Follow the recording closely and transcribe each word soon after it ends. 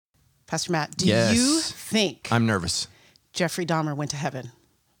Pastor Matt, do Yes. you think I'm nervous. Jeffrey Dahmer went to heaven?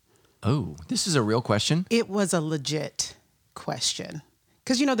 Oh, this is a real question. It was a legit question.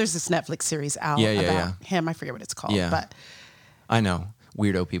 Because, there's this Netflix series out Yeah, about him. I forget what it's called. Yeah. But I know.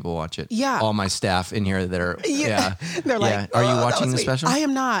 Weirdo people watch it. Yeah. All my staff in here that are, They're like, Are you "Oh, that watching was the me." special? I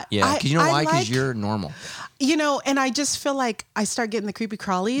am not. Yeah. Because you know why? Because like, you're normal. and I just feel like I start getting the creepy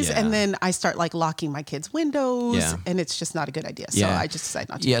crawlies Yeah. and then I start like locking my kids' windows Yeah. and it's just not a good idea. So I just decided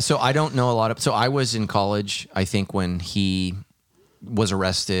not to. Yeah. So I don't know a lot of, so I was in college, I think, when he was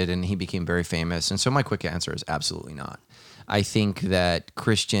arrested and he became very famous. And so my quick answer is absolutely not. I think that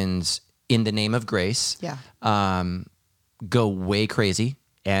Christians, in the name of grace, go way crazy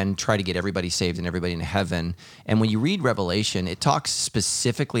and try to get everybody saved and everybody into heaven. And when you read Revelation, it talks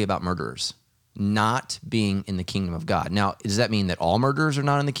specifically about murderers not being in the kingdom of God. Now, does that mean that all murderers are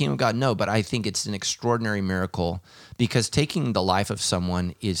not in the kingdom of God? No, but I think it's an extraordinary miracle because taking the life of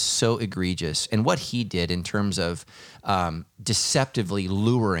someone is so egregious. And what he did in terms of deceptively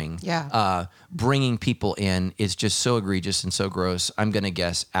luring, bringing people in is just so egregious and so gross. I'm going to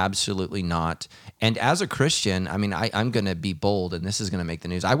guess absolutely not. And as a Christian, I mean, I'm going to be bold, and this is going to make the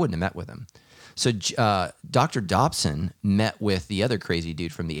news. I wouldn't have met with him. So Dr. Dobson met with the other crazy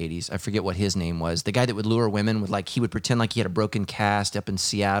dude from the 80s. I forget what his name was. The guy that would lure women with, he would pretend like he had a broken cast up in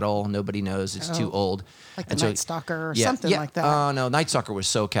Seattle. Nobody knows. It's too old. Like the Night Stalker or something like that. Oh, no. Night Stalker was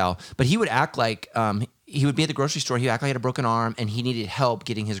SoCal. But he would act like he would be at the grocery store. He would act like he had a broken arm and he needed help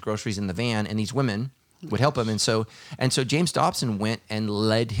getting his groceries in the van. And these women would help him. And so James Dobson went and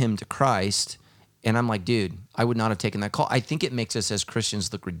led him to Christ. And I'm like, dude, I would not have taken that call. I think it makes us as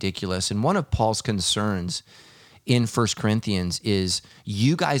Christians look ridiculous. And one of Paul's concerns in 1 Corinthians is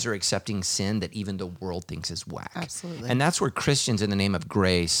you guys are accepting sin that even the world thinks is whack. Absolutely. And that's where Christians in the name of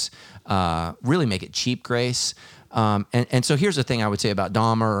grace really make it cheap grace. And so here's the thing I would say about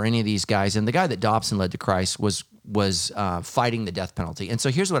Dahmer or any of these guys. And the guy that Dobson led to Christ was fighting the death penalty. And so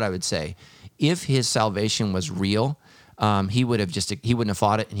here's what I would say. If his salvation was real, he wouldn't have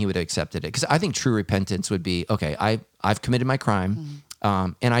fought it and he would have accepted it. Because I think true repentance would be, okay, I've committed my crime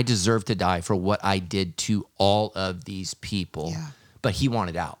and I deserve to die for what I did to all of these people. Yeah. But he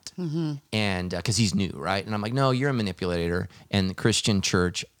wanted out. Mm-hmm. And because he's new, right? And I'm like, no, you're a manipulator. And the Christian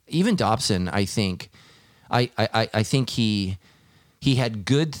church, even Dobson, I think he had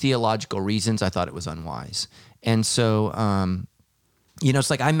good theological reasons. I thought it was unwise. And so, it's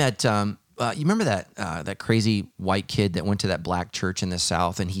like I met... you remember that crazy white kid that went to that black church in the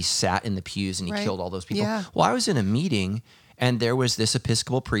South and he sat in the pews and he killed all those people? Yeah. Well, I was in a meeting and there was this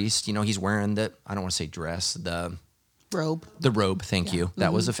Episcopal priest, he's wearing I don't want to say dress, the robe. The robe, thank you.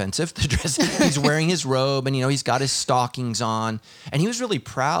 That was offensive, the dress. He's wearing his robe and, he's got his stockings on. And he was really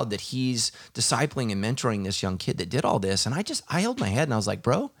proud that he's discipling and mentoring this young kid that did all this. And I held my head and I was like,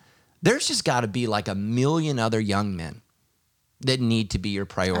 bro, there's just got to be like a million other young men that need to be your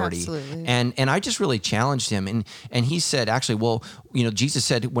priority. Absolutely. And I just really challenged him. And he said, actually, well, Jesus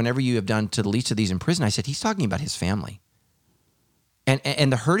said, whenever you have done to the least of these in prison, I said, he's talking about his family.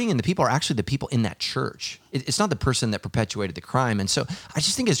 And the hurting and the people are actually the people in that church. It's not the person that perpetuated the crime. And so I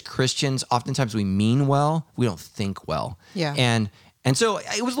just think as Christians, oftentimes we mean well, we don't think well. Yeah. And so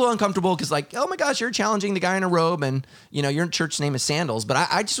it was a little uncomfortable because oh my gosh, you're challenging the guy in a robe and, your church name is Sandals. But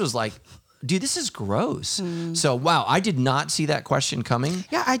I just was like, dude, this is gross. So, wow, I did not see that question coming.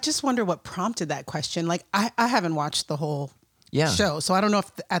 Yeah, I just wonder what prompted that question. Like, I haven't watched the whole show, so I don't know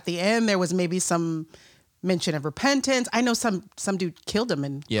if at the end there was maybe some mention of repentance. I know some dude killed him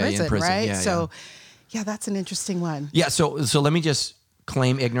in prison, right? Yeah, so, that's an interesting one. Yeah, so let me just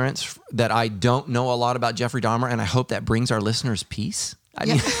claim ignorance that I don't know a lot about Jeffrey Dahmer, and I hope that brings our listeners peace. I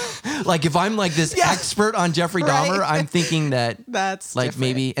mean, if I'm like this expert on Jeffrey Dahmer, I'm thinking that's like different.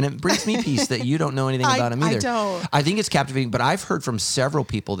 Maybe, and it brings me peace that you don't know anything about him either. I don't. I think it's captivating, but I've heard from several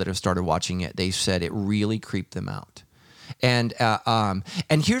people that have started watching it. They've said it really creeped them out. And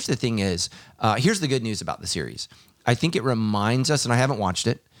here's the thing is, here's the good news about the series. I think it reminds us, and I haven't watched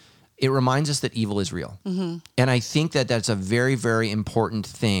it, it reminds us that evil is real. Mm-hmm. And I think that that's a very, very important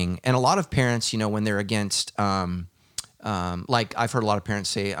thing. And a lot of parents, when they're against... like I've heard a lot of parents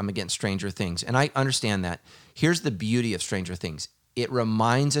say, I'm against Stranger Things. And I understand that. Here's the beauty of Stranger Things. It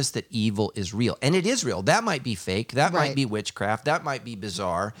reminds us that evil is real. And it is real. That might be fake. That might be witchcraft. That might be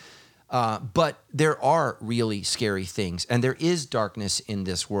bizarre. But there are really scary things. And there is darkness in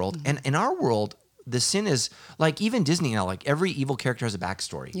this world. Mm-hmm. And in our world, the sin is like even Disney now, like every evil character has a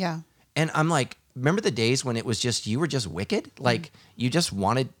backstory. Yeah. And I'm like, remember the days when it was just, you were just wicked? Like you just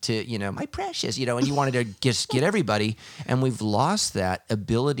wanted to, my precious, and you wanted to just get everybody. And we've lost that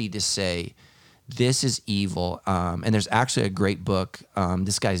ability to say, this is evil. And there's actually a great book.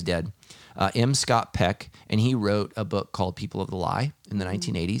 This guy's dead. M. Scott Peck, and he wrote a book called People of the Lie in the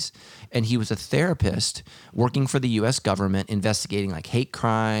 1980s. And he was a therapist working for the U.S. government, investigating like hate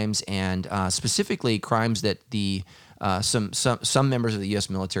crimes and specifically crimes that the some members of the U.S.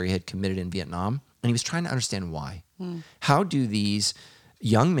 military had committed in Vietnam. And he was trying to understand why. How do these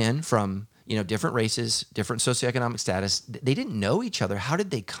young men from different races, different socioeconomic status, they didn't know each other. How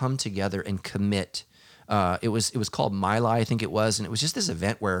did they come together and commit? It was called My Lai, I think it was, and it was just this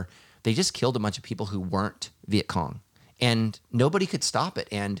event where they just killed a bunch of people who weren't Viet Cong, and nobody could stop it.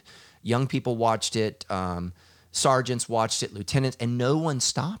 And young people watched it, sergeants watched it, lieutenants, and no one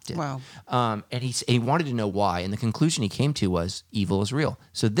stopped it. Wow. And he wanted to know why, and the conclusion he came to was evil is real.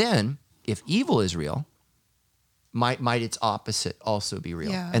 So then, if evil is real, might its opposite also be real?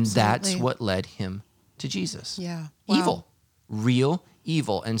 Yeah, and absolutely. that's what led him to Jesus. Yeah. Wow. Evil, real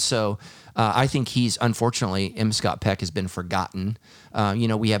evil. And so I think unfortunately, M. Scott Peck has been forgotten.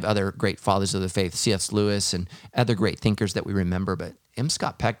 We have other great fathers of the faith, C.S. Lewis and other great thinkers that we remember, but M.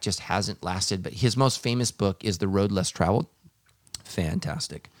 Scott Peck just hasn't lasted. But his most famous book is The Road Less Traveled.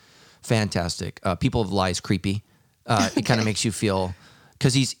 Fantastic. People of the Lie is creepy. It kind of makes you feel,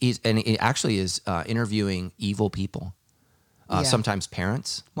 because and he actually is interviewing evil people. Sometimes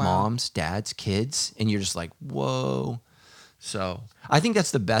parents, moms, dads, kids, and you're just like, whoa. So I think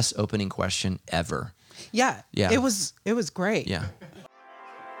that's the best opening question ever. Yeah. It was great. Yeah.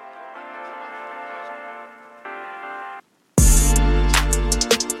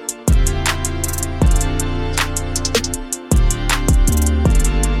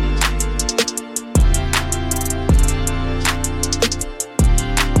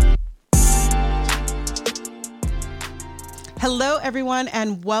 Hello, everyone,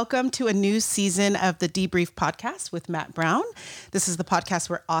 and welcome to a new season of the Debrief podcast with Matt Brown. This is the podcast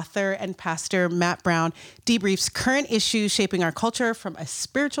where author and pastor Matt Brown debriefs current issues shaping our culture from a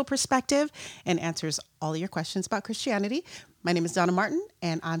spiritual perspective and answers all your questions about Christianity. My name is Donna Martin,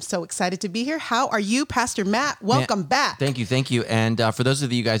 and I'm so excited to be here. How are you, Pastor Matt? Welcome back. Thank you. And for those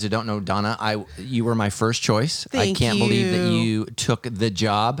of you guys who don't know Donna, you were my first choice. I can't believe that you took the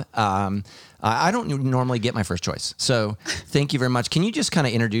job. I don't normally get my first choice. So thank you very much. Can you just kind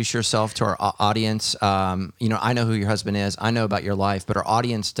of introduce yourself to our audience? I know who your husband is. I know about your life, but our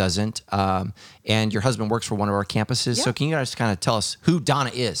audience doesn't. And your husband works for one of our campuses. Yeah. So can you guys kind of tell us who Donna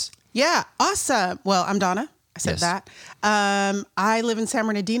is? Yeah, awesome. Well, I'm Donna. I said that. I live in San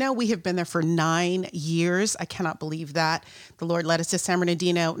Bernardino. We have been there for 9 years. I cannot believe that. The Lord led us to San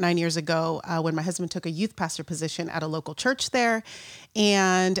Bernardino 9 years ago when my husband took a youth pastor position at a local church there.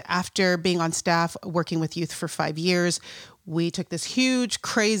 And after being on staff working with youth for 5 years, we took this huge,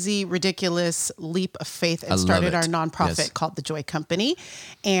 crazy, ridiculous leap of faith and started our nonprofit called The Joy Company.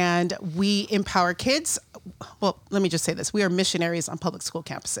 And we empower kids. Well, let me just say this. We are missionaries on public school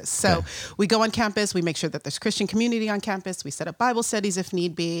campuses. So we go on campus. We make sure that there's Christian community on campus. We set up Bible studies if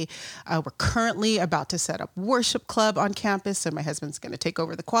need be. We're currently about to set up worship club on campus. So my husband's going to take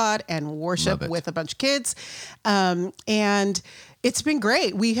over the quad and worship with a bunch of kids. And it's been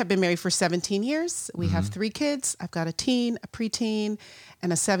great. We have been married for 17 years. We have 3 kids. I've got a teen, a preteen,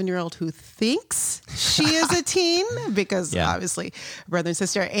 and a 7-year-old who thinks she is a teen because obviously brother and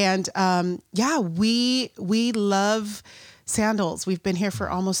sister. And we love sandals. We've been here for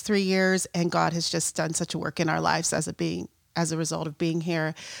almost 3 years, and God has just done such a work in our lives as a result of being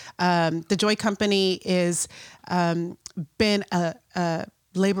here. The Joy Company is been a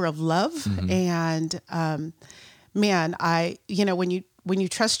labor of love, and man, when you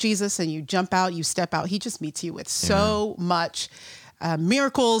trust Jesus and you jump out, you step out, he just meets you with so much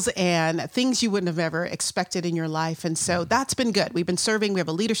miracles and things you wouldn't have ever expected in your life. And so that's been good. We've been serving. We have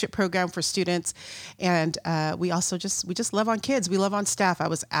a leadership program for students. And we also just love on kids. We love on staff. I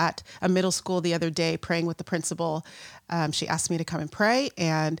was at a middle school the other day praying with the principal. She asked me to come and pray.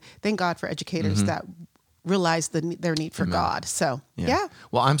 And thank God for educators that realize their need for God. So, yeah.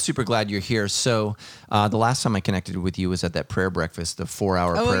 Well, I'm super glad you're here. So the last time I connected with you was at that prayer breakfast, the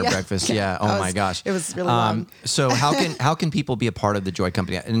 4-hour prayer breakfast. Yeah. Oh my gosh. It was really long. So how can people be a part of the Joy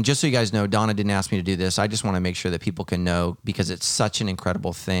Company? And just so you guys know, Donna didn't ask me to do this. I just want to make sure that people can know, because it's such an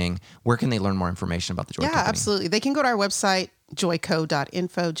incredible thing. Where can they learn more information about the Joy Company? Yeah, absolutely. They can go to our website,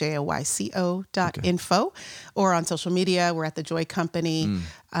 joyco.info, joyco.info, or on social media. We're at the Joy Company.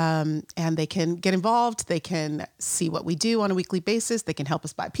 and they can get involved. They can see what we do on a weekly basis. They can help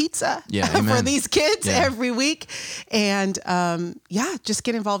us buy pizza for these kids every week. And just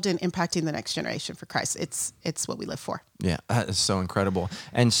get involved in impacting the next generation for Christ. It's what we live for. Yeah, that's so incredible.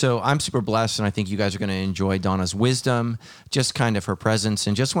 And so I'm super blessed, and I think you guys are going to enjoy Donna's wisdom, just kind of her presence,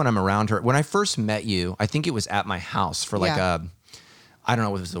 and just when I'm around her. When I first met you, I think it was at my house for I don't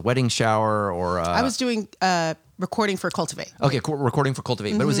know, if it was a wedding shower or... I was doing recording for Cultivate. Okay, recording for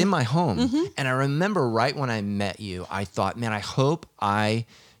Cultivate, but it was in my home. And I remember right when I met you, I thought, man, I hope I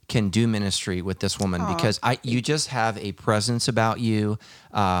can do ministry with this woman because you just have a presence about you.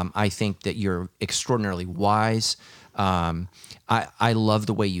 I think that you're extraordinarily wise. I love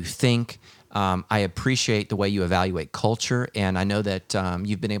the way you think. I appreciate the way you evaluate culture, and I know that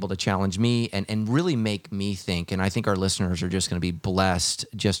you've been able to challenge me and really make me think, and I think our listeners are just going to be blessed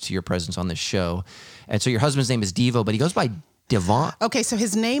just to your presence on this show. And so your husband's name is Devo, but he goes by Devon. Okay, so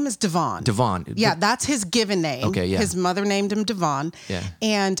his name is Devon. Devon. Yeah, that's his given name. Okay, yeah. His mother named him Devon. Yeah.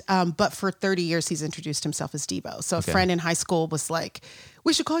 And but for 30 years he's introduced himself as Devo. So a friend in high school was like,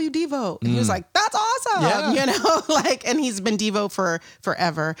 "We should call you Devo." And he was like, "That's awesome." Yeah. And he's been Devo for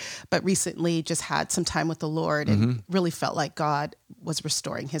forever, but recently just had some time with the Lord and really felt like God was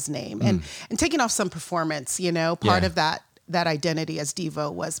restoring his name and taking off some performance, part of that identity as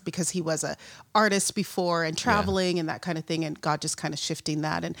Devo was because he was a artist before and traveling and that kind of thing, and God just kind of shifting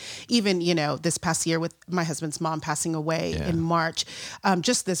that. And even, this past year with my husband's mom passing away in March,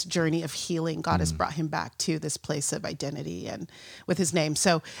 just this journey of healing, God has brought him back to this place of identity and with his name.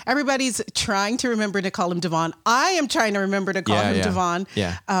 So everybody's trying to remember to call him Devon. I am trying to remember to call him Devon.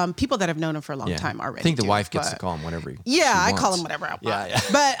 Yeah. People that have known him for a long time already. I think the wife gets to call him whatever I call him whatever I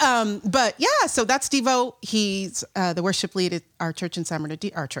want. But so that's Devo. He's the worship lead at our church in San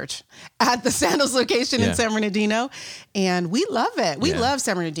Bernardino, at the Sandals location in San Bernardino. And we love it. We love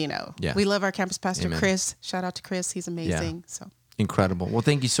San Bernardino. Yeah. We love our campus pastor, Chris. Shout out to Chris. He's amazing. Yeah. So incredible. Well,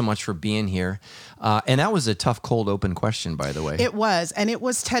 thank you so much for being here. And that was a tough, cold, open question, by the way. It was. And it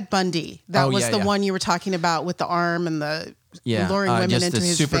was Ted Bundy. That was the one you were talking about with the arm and the luring women just into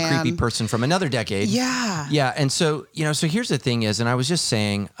his super van. Creepy person from another decade. Yeah. Yeah. And so, so here's the thing is, and I was just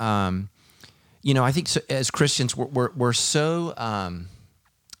saying, I think as Christians, we're so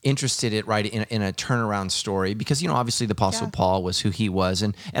interested in a turnaround story because, obviously the Apostle Paul was who he was.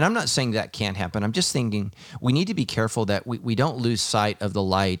 And I'm not saying that can't happen. I'm just thinking we need to be careful that we don't lose sight of the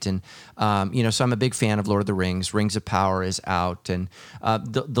light. And, so I'm a big fan of Lord of the Rings. Rings of Power is out. And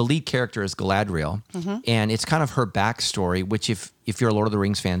the lead character is Galadriel. And it's kind of her backstory, which if you're a Lord of the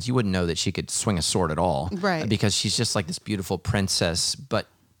Rings fans, you wouldn't know that she could swing a sword at all. Right. Because she's just like this beautiful princess. But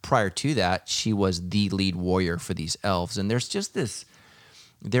prior to that, she was the lead warrior for these elves. And there's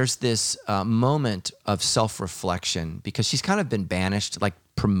this moment of self-reflection because she's kind of been banished, like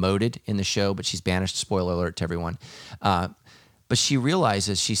promoted in the show, but she's banished, spoiler alert to everyone. But she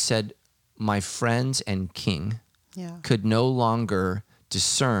realizes, she said, my friends and king could no longer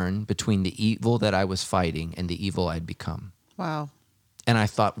discern between the evil that I was fighting and the evil I'd become. Wow. And I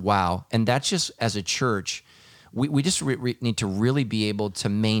thought, wow. And that's just, as a church, we just need to really be able to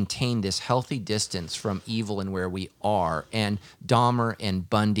maintain this healthy distance from evil and where we are. And Dahmer and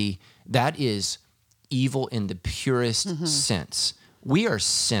Bundy, that is evil in the purest sense. We are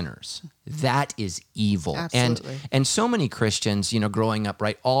sinners. That is evil. Absolutely. And so many Christians, growing up,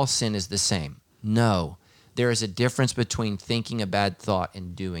 right, all sin is the same. No. There is a difference between thinking a bad thought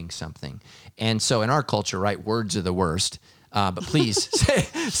and doing something. And so in our culture, right, words are the worst. But please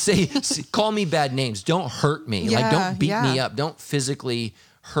say, call me bad names. Don't hurt me. Don't beat me up. Don't physically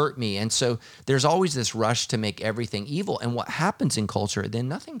hurt me. And so there's always this rush to make everything evil. And what happens in culture, then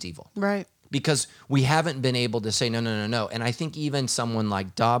nothing's evil. Right. Because we haven't been able to say, no. And I think even someone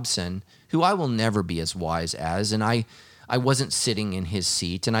like Dobson, who I will never be as wise as, and I wasn't sitting in his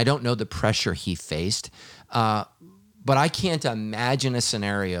seat, and I don't know the pressure he faced, but I can't imagine a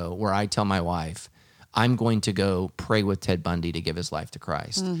scenario where I tell my wife, I'm going to go pray with Ted Bundy to give his life to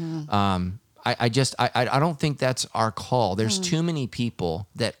Christ. I don't think that's our call. There's too many people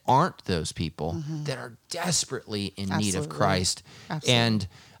that aren't those people that are desperately in need of Christ. Absolutely.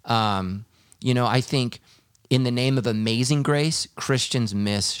 And, I think in the name of amazing grace, Christians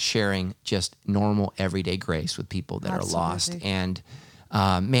miss sharing just normal, everyday grace with people that are lost. And,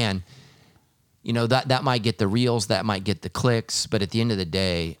 that might get the reels, that might get the clicks, but at the end of the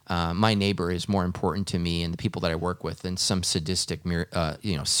day, my neighbor is more important to me and the people that I work with than some sadistic,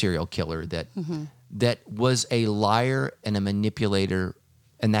 serial killer that was a liar and a manipulator,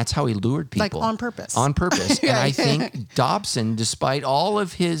 and that's how he lured people. Like on purpose. On purpose. And I think Dobson, despite all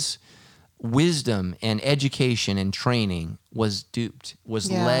of his wisdom and education and training was duped,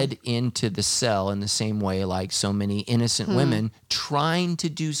 was led into the cell in the same way like so many innocent women trying to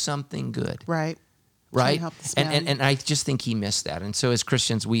do something good. Right. And I just think he missed that. And so as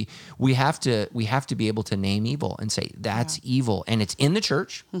Christians, we have to be able to name evil and say that's evil, and it's in the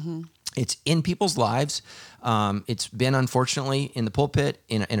church. It's in people's lives. It's been, unfortunately, in the pulpit,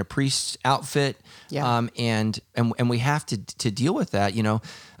 in a priest's outfit. And we have to deal with that.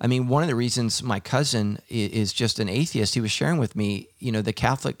 I mean, one of the reasons my cousin is just an atheist, he was sharing with me, the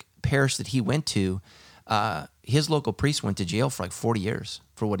Catholic parish that he went to, his local priest went to jail for like 40 years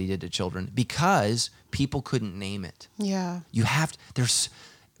for what he did to children because people couldn't name it. Yeah.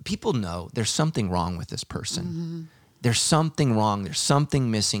 People know there's something wrong with this person. There's something wrong. There's something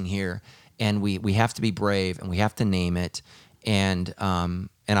missing here, and we have to be brave and we have to name it. And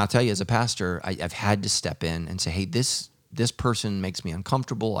I'll tell you, as a pastor, I've had to step in and say, hey, this person makes me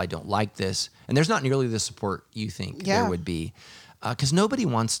uncomfortable. I don't like this, and there's not nearly the support you think there would be, because nobody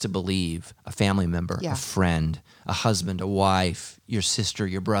wants to believe a family member, a friend, a husband, a wife, your sister,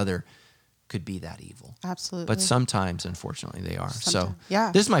 your brother could be that evil. Absolutely. But sometimes, unfortunately, they are. So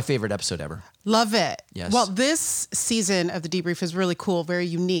this is my favorite episode ever. Love it. Yes. Well, this season of the Debrief is really cool, very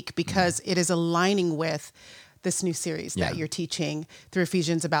unique, because it is aligning with this new series that you're teaching through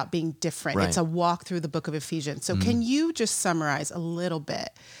Ephesians about being different. Right. It's a walk through the book of Ephesians. So can you just summarize a little bit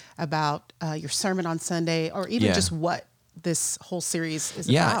about your sermon on Sunday, or even just what this whole series is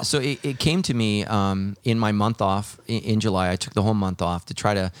about? Yeah, so it came to me in my month off in July. I took the whole month off to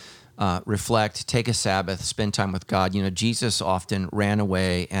try to reflect, take a Sabbath, spend time with God. Jesus often ran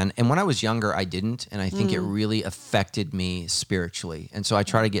away, and when I was younger, I didn't, and I think it really affected me spiritually. And so I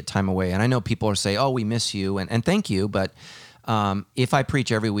try to get time away. And I know people are saying, "Oh, we miss you," and thank you, but if I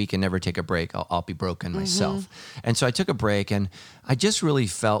preach every week and never take a break, I'll be broken myself. And so I took a break, and I just really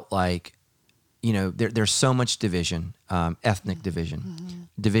felt like, there's so much division, ethnic division,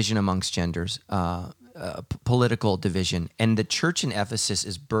 division amongst genders, political division. And the church in Ephesus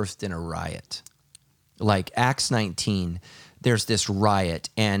is birthed in a riot. Like Acts 19, there's this riot.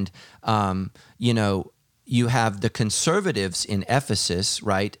 And, you have the conservatives in Ephesus,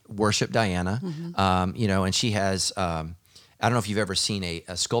 right, worship Diana, and she has... I don't know if you've ever seen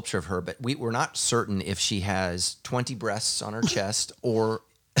a sculpture of her, but we're not certain if she has 20 breasts on her chest or...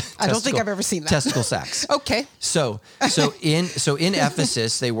 I don't think I've ever seen that. Testicle sacks. Okay. So in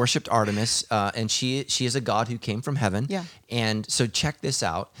Ephesus, they worshipped Artemis, and she is a god who came from heaven. Yeah. And so check this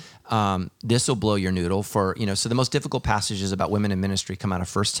out. This will blow your noodle. So the most difficult passages about women in ministry come out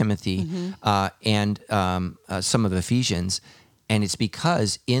of 1 Timothy and some of Ephesians, and it's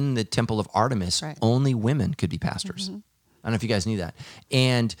because in the temple of Artemis, only women could be pastors. I don't know if you guys knew that.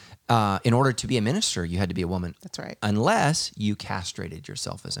 And in order to be a minister, you had to be a woman. That's right. Unless you castrated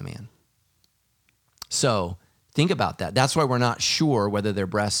yourself as a man. So think about that. That's why we're not sure whether they're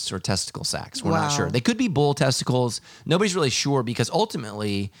breasts or testicle sacs. We're not sure. They could be bull testicles. Nobody's really sure, because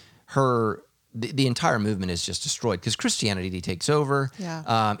ultimately the entire movement is just destroyed because Christianity takes over.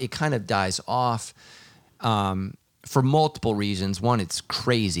 Yeah. It kind of dies off. For multiple reasons. One, it's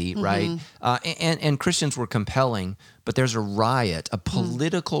crazy, right? And Christians were compelling, but there's a riot, a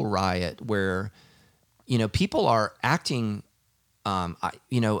political riot where, people are acting,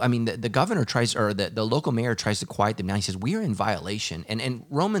 the governor tries, or the local mayor tries to quiet them down. He says, we are in violation. And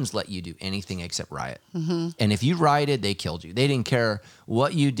Romans let you do anything except riot. And if you rioted, they killed you. They didn't care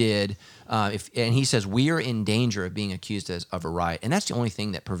what you did. And he says, we are in danger of being accused of a riot. And that's the only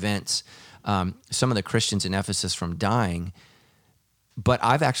thing that prevents some of the Christians in Ephesus from dying. But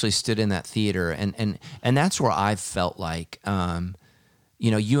I've actually stood in that theater, and that's where I've felt like,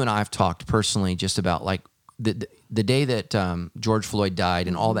 you and I have talked personally just about like the day that George Floyd died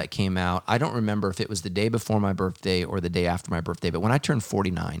and all that came out. I don't remember if it was the day before my birthday or the day after my birthday, but when I turned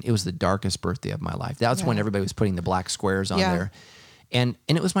 49, it was the darkest birthday of my life. That's when everybody was putting the black squares on there. And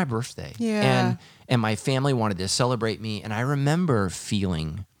it was my birthday. Yeah. And my family wanted to celebrate me, and I remember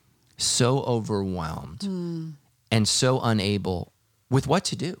feeling so overwhelmed and so unable with what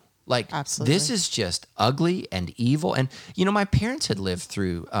to do. Like, absolutely. This is just ugly and evil. And, my parents had lived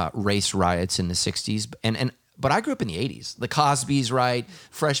through race riots in the 60s, but I grew up in the 80s. The Cosby's, right?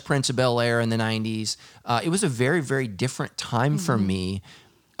 Fresh Prince of Bel-Air in the 90s. It was a very, very different time for me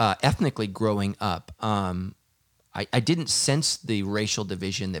ethnically growing up. I didn't sense the racial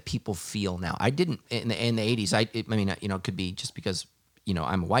division that people feel now. I didn't in the 80s. It could be just because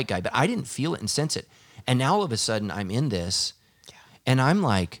I'm a white guy, but I didn't feel it and sense it. And now all of a sudden I'm in this, and I'm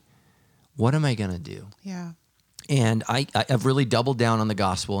like, what am I going to do? Yeah. And I've really doubled down on the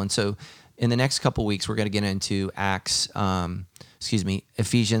gospel. And so in the next couple weeks, we're going to get into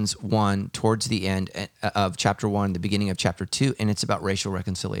Ephesians 1 towards the end of chapter 1, the beginning of chapter 2, and it's about racial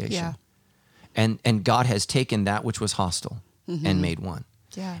reconciliation. Yeah. And God has taken that which was hostile and made one.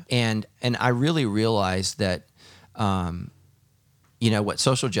 Yeah. And I really realized that, what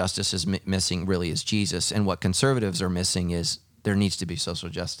social justice is missing really is Jesus, and what conservatives are missing is there needs to be social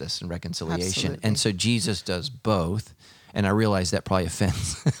justice and reconciliation. Absolutely. And so Jesus does both. And I realize that probably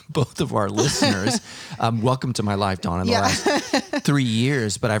offends both of our listeners. Welcome to my life, Dawn, in the last 3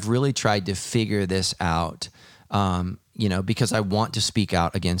 years. But I've really tried to figure this out, because I want to speak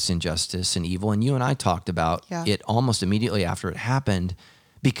out against injustice and evil. And you and I talked about it almost immediately after it happened,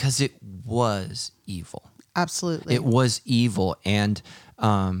 because it was evil. Absolutely. It was evil. And,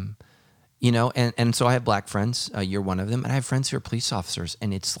 and so I have black friends. You're one of them. And I have friends who are police officers.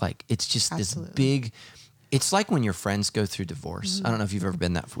 And it's just this big... It's like when your friends go through divorce. I don't know if you've ever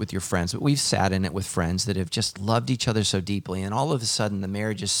been that with your friends, but we've sat in it with friends that have just loved each other so deeply, and all of a sudden the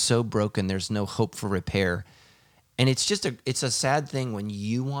marriage is so broken, there's no hope for repair. And it's a sad thing when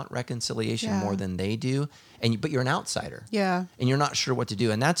you want reconciliation more than they do, but you're an outsider. Yeah. And you're not sure what to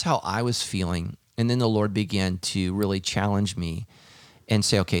do. And that's how I was feeling. And then the Lord began to really challenge me and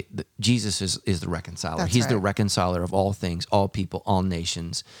say, okay, Jesus is the reconciler. That's He's right. the reconciler of all things, all people, all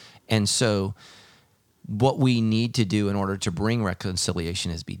nations. And so what we need to do in order to bring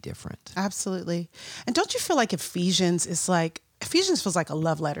reconciliation is be different. Absolutely. And don't you feel like Ephesians feels like a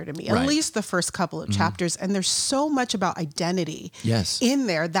love letter to me, Right. at least the first couple of chapters. And there's so much about identity in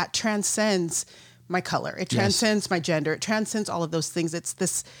there that transcends my color. It transcends my gender. It transcends all of those things. It's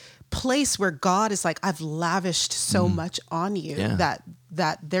this place where God is like, I've lavished so much on you that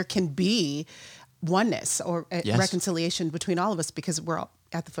there can be oneness or reconciliation between all of us, because we're all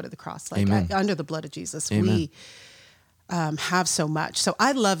at the foot of the cross, under the blood of Jesus. Amen. We have so much. So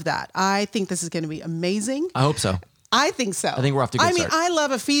I love that. I think this is going to be amazing. I hope so. I think so. I think we're off to a good start. I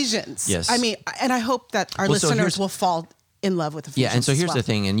love Ephesians. Yes. And I hope that our listeners will fall in love with Ephesians. Yeah, and so here's the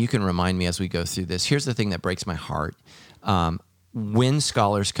thing, and you can remind me as we go through this. Here's the thing that breaks my heart. When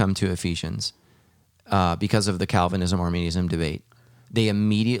scholars come to Ephesians, because of the Calvinism-Arminianism debate, they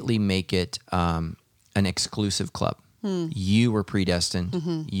immediately make it an exclusive club. You were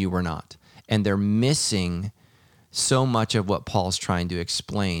predestined, you were not. And they're missing so much of what Paul's trying to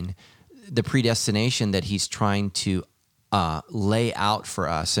explain, the predestination that he's trying to lay out for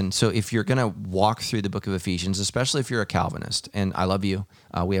us. And so if you're going to walk through the book of Ephesians, especially if you're a Calvinist, and I love you,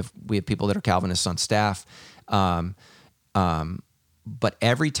 we have people that are Calvinists on staff, but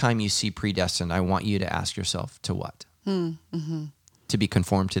every time you see predestined, I want you to ask yourself, to what? To be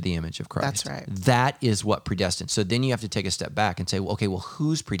conformed to the image of Christ. That's right. That is what predestined. So then you have to take a step back and say, well,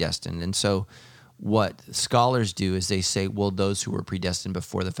 who's predestined? And so what scholars do is they say, well, those who were predestined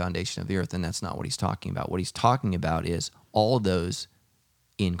before the foundation of the earth, and that's not what he's talking about. What he's talking about is all those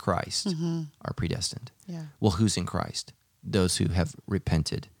in Christ are predestined. Yeah. Well, who's in Christ? Those who have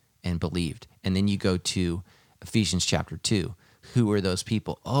repented and believed. And then you go to Ephesians chapter 2. Who are those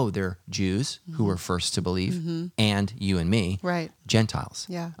people? Oh, they're Jews who were first to believe, and you and me, right? Gentiles.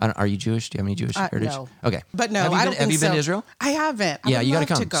 Yeah. Are you Jewish? Do you have any Jewish heritage? No. Okay. But no, I don't think so. Have you been to Israel? I haven't. You got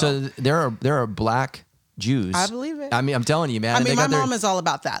to come. So there are black Jews. I believe it. I mean, I'm telling you, man. My mom is all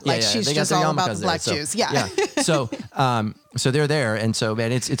about that. She's just all about the black Jews. Yeah. So they're there, and so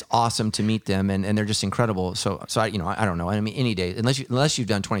man, it's awesome to meet them, and they're just incredible. So I don't know. I mean, any day, unless you've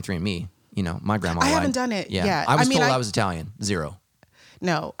done 23andMe, my grandma. I haven't done it. Yeah. I was told I was Italian. 0.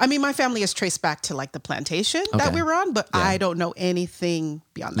 No, my family is traced back to the plantation that we were on, but I don't know anything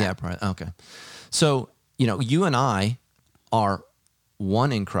beyond that. Yeah, right. Okay. So, you and I are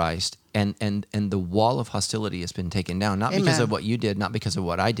one in Christ, and the wall of hostility has been taken down, not because of what you did, not because of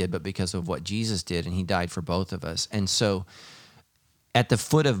what I did, but because of what Jesus did, and he died for both of us. And so at the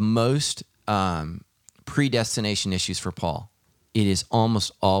foot of most predestination issues for Paul, it is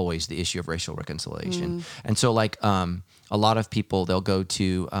almost always the issue of racial reconciliation. And so a lot of people, they'll go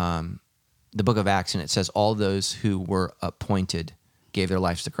to the book of Acts, and it says all those who were appointed gave their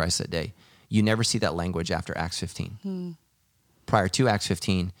lives to Christ that day. You never see that language after Acts 15. Prior to Acts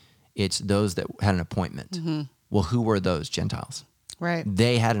 15, it's those that had an appointment. Well, who were those? Gentiles. Right.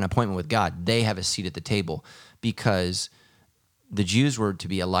 They had an appointment with God. They have a seat at the table, because the Jews were to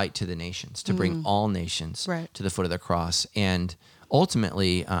be a light to the nations, to bring all nations to the foot of the cross. And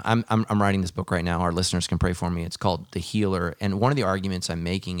ultimately, I'm writing this book right now. Our listeners can pray for me. It's called The Healer. And one of the arguments I'm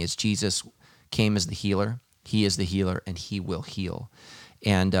making is Jesus came as the healer. He is the healer, and he will heal.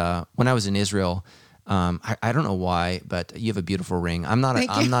 And when I was in Israel, I don't know why, but you have a beautiful ring. I'm not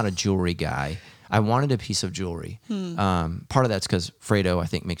a jewelry guy. I wanted a piece of jewelry. Part of that's because Fredo, I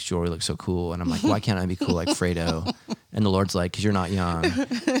think, makes jewelry look so cool. And I'm like, why can't I be cool like Fredo? And the Lord's like, because you're not young.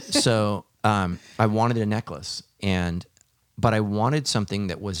 So I wanted a necklace. But I wanted something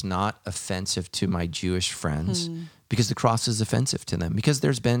that was not offensive to my Jewish friends because the cross is offensive to them. Because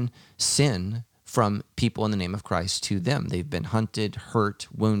there's been sin from people in the name of Christ to them. They've been hunted, hurt,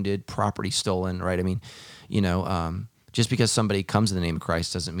 wounded, property stolen, right? I mean, just because somebody comes in the name of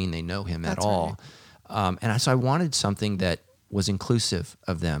Christ doesn't mean they know him at all. Right. So I wanted something that was inclusive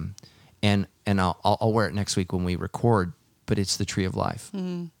of them. And I'll wear it next week when we record, but it's the tree of life.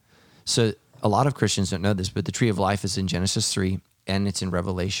 So a lot of Christians don't know this, but the tree of life is in Genesis 3 and it's in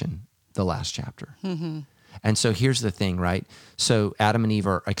Revelation, the last chapter. And so here's the thing, right? So Adam and Eve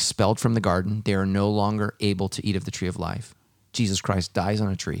are expelled from the garden. They are no longer able to eat of the tree of life. Jesus Christ dies on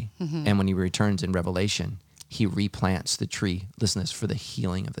a tree. And when he returns in Revelation, he replants the tree, listen to this, for the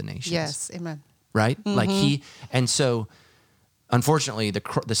healing of the nations. Yes, amen. Right? And so unfortunately,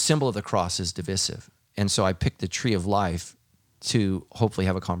 the symbol of the cross is divisive. And so I picked the tree of life to hopefully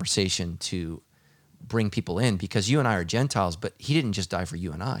have a conversation to bring people in, because you and I are Gentiles, but he didn't just die for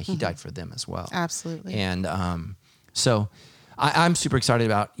you and I, he died for them as well. Absolutely. And so I'm super excited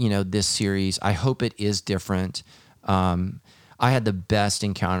about, this series. I hope it is different. I had the best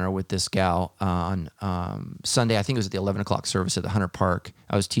encounter with this gal on Sunday. I think it was at the 11 o'clock service at the Hunter Park.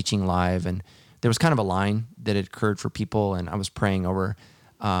 I was teaching live, and there was kind of a line that had occurred for people, and I was praying over,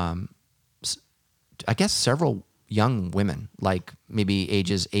 I guess, several young women, like maybe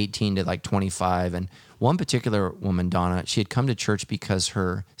ages 18 to like 25. And one particular woman, Donna, she had come to church because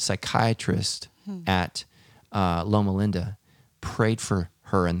her psychiatrist at Loma Linda prayed for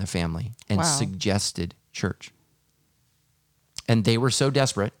her and the family and suggested church. And they were so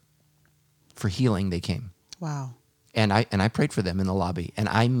desperate for healing, they came. Wow. And I prayed for them in the lobby. And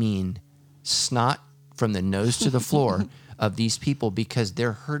I mean, snot from the nose to the floor of these people, because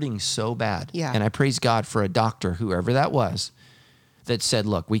they're hurting so bad. Yeah. And I praise God for a doctor, whoever that was, that said,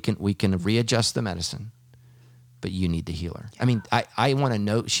 look, we can readjust the medicine, but you need the healer. Yeah. I mean, I want to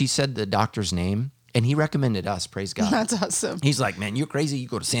know, she said the doctor's name, and he recommended us, praise God. That's awesome. He's like, man, you're crazy. You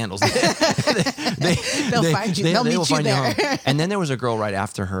go to Sandals. They'll find you. They'll meet you there. And then there was a girl right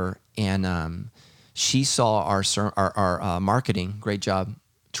after her, and she saw our marketing. Great job,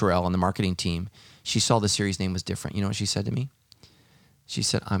 Terrell, on the marketing team. She saw the series name was different. You know what she said to me? She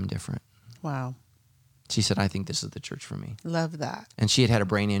said, I'm different. Wow. She said, I think this is the church for me. Love that. And she had a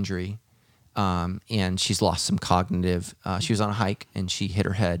brain injury, and she's lost some cognitive. She was on a hike, and she hit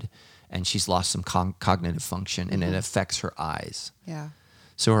her head, and she's lost some cognitive function, and it affects her eyes. Yeah.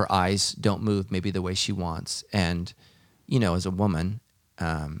 So her eyes don't move maybe the way she wants. And, as a woman,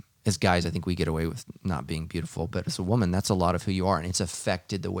 as guys, I think we get away with not being beautiful, but as a woman, that's a lot of who you are, and it's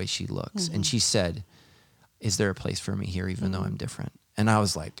affected the way she looks. And she said, is there a place for me here, even though I'm different? And I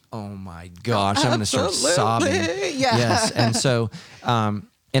was like, oh my gosh, I'm going to start sobbing. Yeah. Yes. And so, and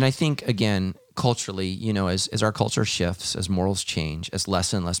I think, again, culturally, as our culture shifts, as morals change, as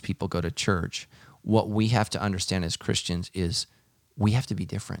less and less people go to church, what we have to understand as Christians is we have to be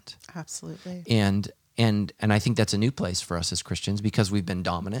different. Absolutely. And I think that's a new place for us as Christians, because we've been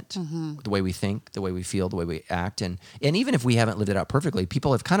dominant, the way we think, the way we feel, the way we act. And even if we haven't lived it out perfectly,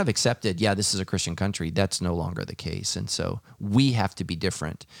 people have kind of accepted, this is a Christian country. That's no longer the case. And so we have to be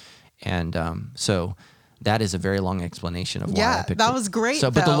different. And so that is a very long explanation of why I picked that was great.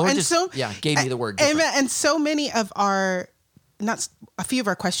 So, but the Lord gave me the word different. Amen. And so many of a few of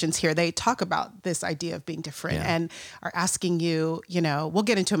our questions here, they talk about this idea of being different and are asking you, we'll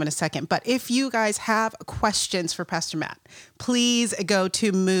get into them in a second. But if you guys have questions for Pastor Matt, please go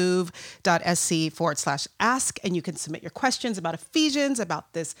to move.sc/ask, and you can submit your questions about Ephesians,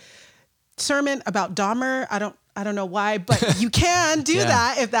 about this sermon, about Dahmer. I don't know why, but you can do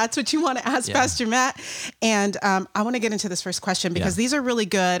that if that's what you want to ask Pastor Matt. And I want to get into this first question, because these are really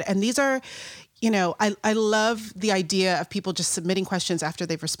good. And these are, I love the idea of people just submitting questions after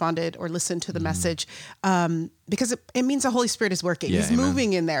they've responded or listened to the message, because it means the Holy Spirit is working. He's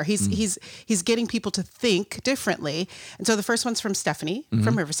moving in there. He's getting people to think differently. And so the first one's from Stephanie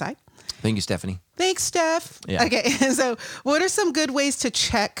from Riverside. Thank you, Stephanie. Thanks, Steph. Yeah. Okay. So what are some good ways to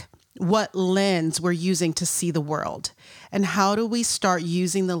check what lens we're using to see the world? And how do we start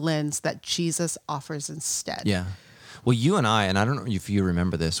using the lens that Jesus offers instead? Yeah. Well, you and I don't know if you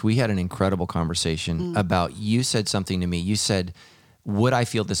remember this, we had an incredible conversation about, you said something to me. You said, would I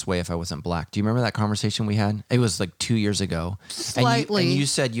feel this way if I wasn't black? Do you remember that conversation we had? It was like 2 years ago. Slightly. And you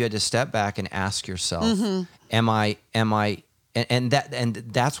said you had to step back and ask yourself, am I And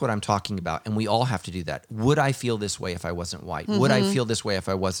that's what I'm talking about. And we all have to do that. Would I feel this way if I wasn't white? Would I feel this way if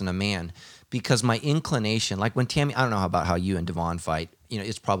I wasn't a man? Because my inclination, like when Tammy, I don't know about how you and Devon fight.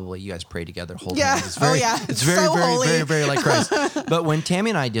 It's probably you guys pray together, hold hands. It's very, it's very, so very, very, very like Christ. But when Tammy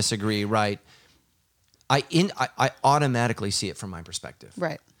and I disagree, right, I automatically see it from my perspective.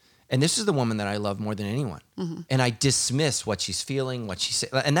 Right. And this is the woman that I love more than anyone. And I dismiss what she's feeling, what she's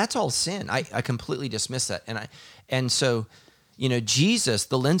saying. And that's all sin. I completely dismiss that. And so, Jesus,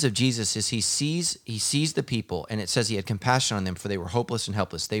 the lens of Jesus is he sees the people, and it says he had compassion on them, for they were hopeless and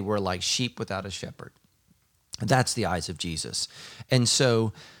helpless. They were like sheep without a shepherd. That's the eyes of Jesus. And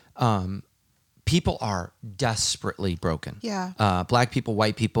so people are desperately broken. Yeah. Black people,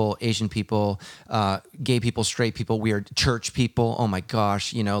 white people, Asian people, gay people, straight people, weird church people. Oh my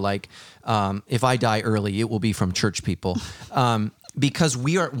gosh, if I die early, it will be from church people. Because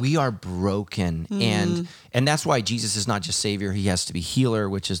we are broken, and that's why Jesus is not just Savior; He has to be healer,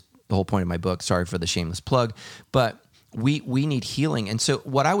 which is the whole point of my book. Sorry for the shameless plug, but we need healing. And so,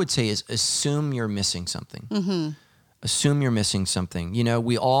 what I would say is, assume you're missing something. Assume you're missing something.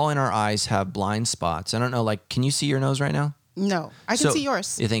 We all in our eyes have blind spots. I don't know, can you see your nose right now? No, I can see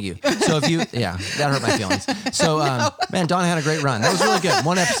yours. Yeah, thank you. So that hurt my feelings. So, man, Donna had a great run. That was really good.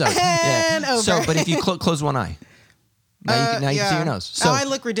 One episode. And over. So, but if you close one eye. Now you can see your nose. So I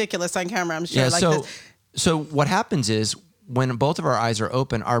look ridiculous on camera, I'm sure. Yeah, so what happens is when both of our eyes are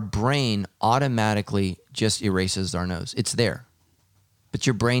open, our brain automatically just erases our nose. It's there. But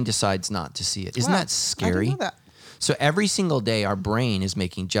your brain decides not to see it. Isn't that scary? I didn't know that. So every single day, our brain is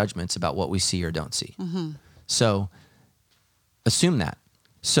making judgments about what we see or don't see. So assume that.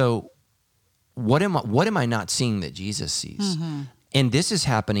 So what am I not seeing that Jesus sees? And this is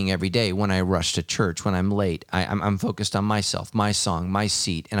happening every day when I rush to church, when I'm late. I'm focused on myself, my song, my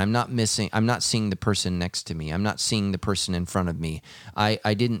seat, and I'm not seeing the person next to me. I'm not seeing the person in front of me.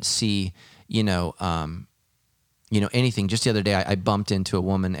 I didn't see, anything. Just the other day, I bumped into a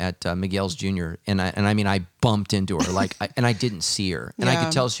woman at Miguel's Jr. and I bumped into her and I didn't see her, and I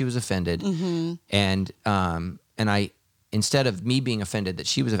could tell she was offended. And I, instead of me being offended that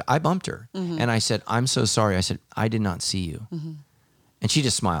she was, I bumped her, and I said, "I'm so sorry." I said, "I did not see you." And she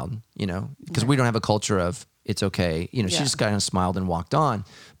just smiled, because we don't have a culture of it's okay. She just kind of smiled and walked on.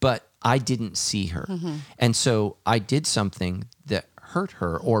 But I didn't see her. And so I did something that hurt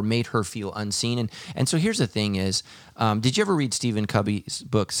her or made her feel unseen. And so here's the thing is, did you ever read Stephen Covey's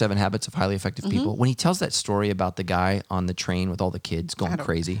book, 7 Habits of Highly Effective People? When he tells that story about the guy on the train with all the kids going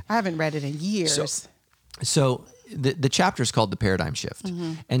crazy. I haven't read it in years. So the chapter is called The Paradigm Shift.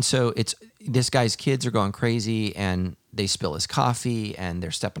 And so it's this guy's kids are going crazy, and they spill his coffee, and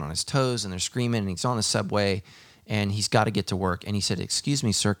they're stepping on his toes, and they're screaming, and he's on a subway, and he's got to get to work. And he said, "Excuse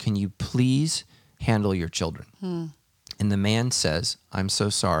me, sir, can you please handle your children?" And the man says, "I'm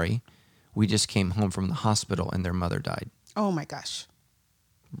so sorry. We just came home from the hospital, and their mother died." Oh my gosh.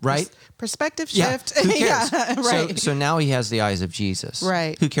 Right? Perspective shift. Who cares? Right. So now he has the eyes of Jesus.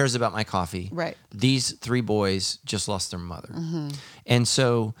 Right. Who cares about my coffee? Right. These 3 boys just lost their mother. And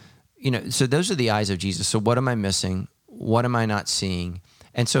so, so those are the eyes of Jesus. So what am I missing? What am I not seeing?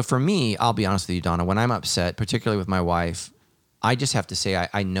 And so for me, I'll be honest with you, Donna, when I'm upset, particularly with my wife, I just have to say,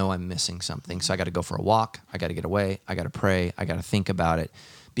 I know I'm missing something. So I got to go for a walk. I got to get away. I got to pray. I got to think about it,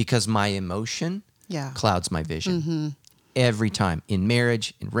 because my emotion clouds my vision. Every time, in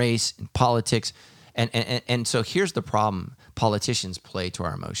marriage, in race, in politics. And so here's the problem. Politicians play to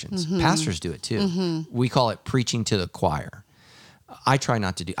our emotions. Pastors do it too. We call it preaching to the choir. I try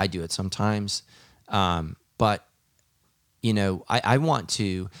not to I do it sometimes. But, I want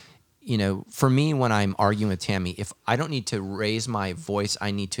to, for me, when I'm arguing with Tammy, if I don't need to raise my voice,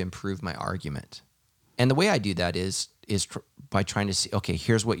 I need to improve my argument. And the way I do that is by trying to see, okay,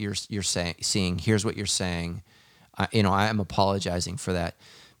 here's what you're seeing. Here's what you're saying. I am apologizing for that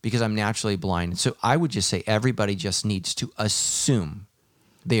because I'm naturally blind. And so I would just say everybody just needs to assume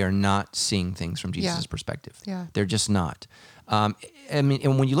they are not seeing things from Jesus' perspective. Yeah. They're just not. And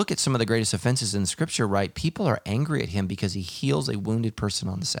when you look at some of the greatest offenses in Scripture, right, people are angry at him because he heals a wounded person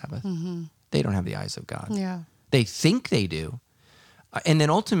on the Sabbath. They don't have the eyes of God. Yeah. They think they do. And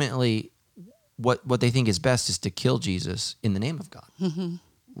then ultimately, what they think is best is to kill Jesus in the name of God.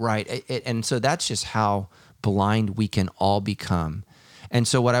 Right? And so that's just how blind we can all become. And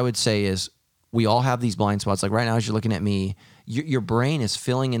so what I would say is we all have these blind spots. Like right now, as you're looking at me, your brain is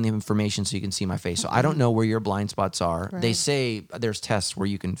filling in the information so you can see my face. So I don't know where your blind spots are. Right. They say there's tests where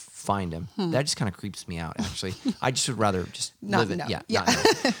you can find them. That just kind of creeps me out, actually. I just would rather just live it. Know.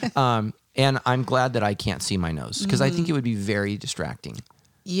 Not know. And I'm glad that I can't see my nose because I think it would be very distracting.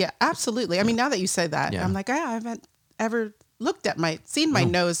 Yeah, absolutely. I mean, now that you say that, I'm like, I haven't ever looked at seen my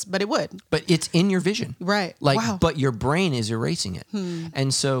nose, but it would. But it's in your vision. Right. Like, wow. But your brain is erasing it.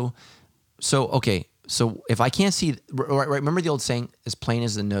 And so if I can't see, right, remember the old saying, as plain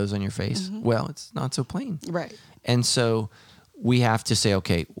as the nose on your face? Well, it's not so plain. Right. And so we have to say,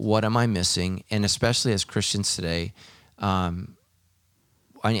 okay, what am I missing? And especially as Christians today, I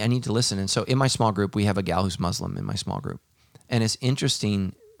need to listen. And so in my small group, we have a gal who's Muslim in my small group. And it's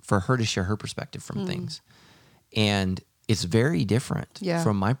interesting for her to share her perspective from things. And it's very different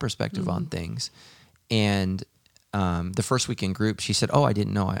from my perspective on things. And the first week in group, she said, "Oh, I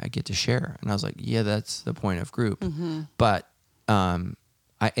didn't know I get to share." And I was like, "Yeah, that's the point of group." But I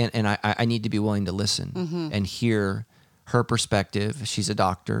need to be willing to listen and hear her perspective. She's a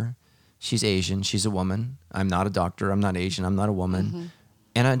doctor. She's Asian. She's a woman. I'm not a doctor. I'm not Asian. I'm not a woman.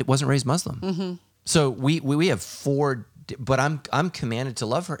 And I wasn't raised Muslim. So we have four, but I'm commanded to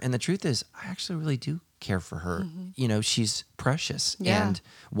love her. And the truth is, I actually really do care for her. You know, she's precious and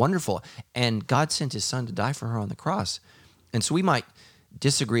wonderful. And God sent his son to die for her on the cross. And so we might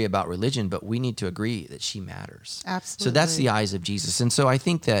disagree about religion, but we need to agree that she matters. Absolutely. So that's the eyes of Jesus. And so I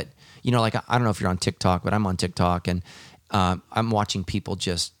think that, you know, like, I don't know if you're on TikTok, but I'm on TikTok, and I'm watching people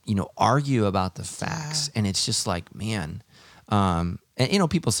just, you know, argue about the facts. And it's just like, man, and, you know,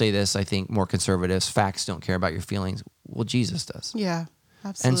 people say this, I think more conservatives, facts don't care about your feelings. Well, Jesus does. Yeah,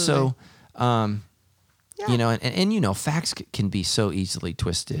 absolutely. And so, you know, and you know, facts can be so easily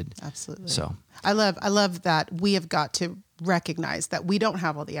twisted. Absolutely. So I love that we have got to recognize that we don't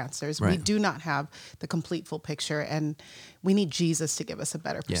have all the answers. Right. We do not have the complete full picture, and we need Jesus to give us a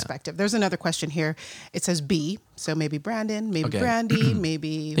better perspective. There's another question here. It says B, so maybe Brandon, maybe Brandy,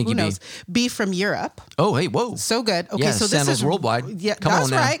 maybe who knows. B from Europe. Oh, hey, whoa. So good. Okay, so this Sandals is worldwide. Yeah,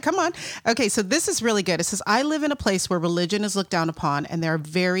 that's right. Come on. Okay, so this is really good. It says, I live in a place where religion is looked down upon, and there are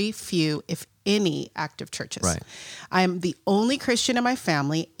very few, if any, active churches. Right. I am the only Christian in my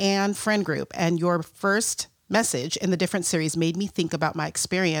family and friend group, and your first message in the different series made me think about my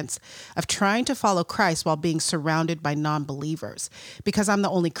experience of trying to follow Christ while being surrounded by non-believers. Because I'm the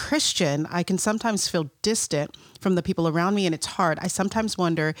only Christian, I can sometimes feel distant from the people around me, and it's hard. I sometimes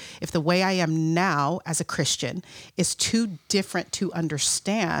wonder if the way I am now as a Christian is too different to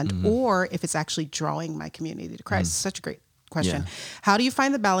understand, or if it's actually drawing my community to Christ. Such a great question. Yeah. How do you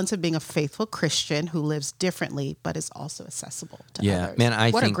find the balance of being a faithful Christian who lives differently but is also accessible to others? Man,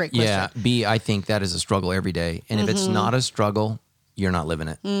 I think, a great question. I think that is a struggle every day. And if it's not a struggle, you're not living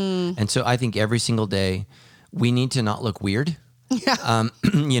it. And so I think every single day we need to not look weird. Yeah.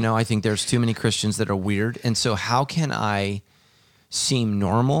 You know, I think there's too many Christians that are weird. And so how can I seem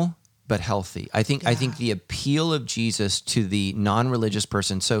normal but healthy? I think the appeal of Jesus to the non-religious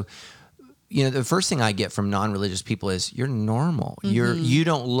person. So, you know, the first thing I get from non-religious people is you're normal. You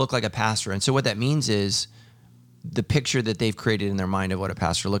don't look like a pastor. And so what that means is the picture that they've created in their mind of what a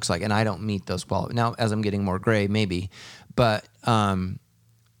pastor looks like. And I don't meet those qualities. Now, as I'm getting more gray, maybe. But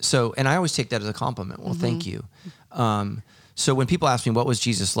so, and I always take that as a compliment. Well, thank you. So when people ask me, what was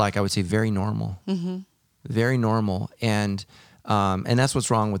Jesus like? I would say very normal. Very normal. And that's what's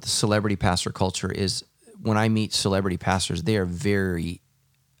wrong with the celebrity pastor culture is when I meet celebrity pastors, they are very,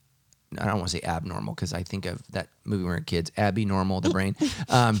 I don't want to say abnormal because I think of that movie when we were kids, Abby Normal, the brain.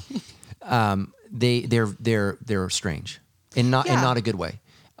 They're strange and not a good way.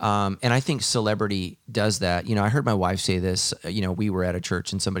 And I think celebrity does that. You know, I heard my wife say this. You know, we were at a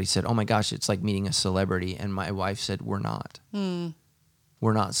church and somebody said, "Oh my gosh, it's like meeting a celebrity." And my wife said, "We're not.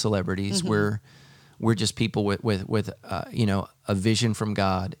 We're not celebrities. We're just people with you know, a vision from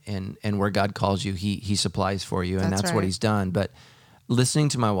God, and where God calls you, He supplies for you, and that's right. What He's done." But listening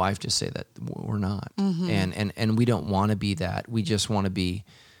to my wife just say that we're not, and we don't want to be that. We just want to be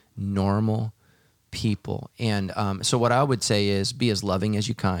normal people. And so what I would say is be as loving as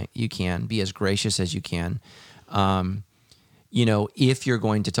you can, be as gracious as you can. You know, if you're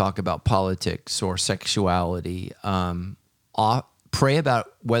going to talk about politics or sexuality, pray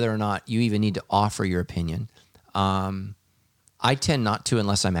about whether or not you even need to offer your opinion. I tend not to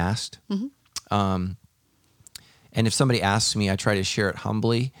unless I'm asked. And if somebody asks me, I try to share it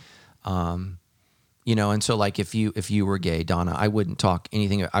humbly. You know, and so like if you were gay, Donna, I wouldn't talk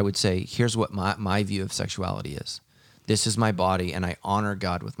anything. I would say, here's what my view of sexuality is. This is my body, and I honor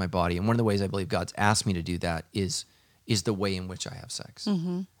God with my body. And one of the ways I believe God's asked me to do that is the way in which I have sex.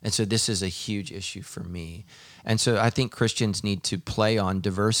 And so this is a huge issue for me. And so I think Christians need to play on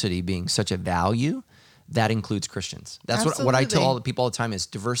diversity being such a value. That includes Christians. That's what I tell all the people all the time is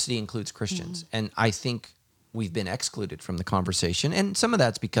diversity includes Christians. And I think we've been excluded from the conversation. And some of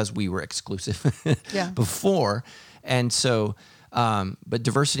that's because we were exclusive before. And so, but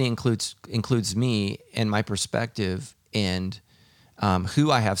diversity includes me, and my perspective and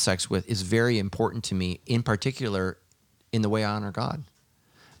who I have sex with is very important to me, in particular in the way I honor God.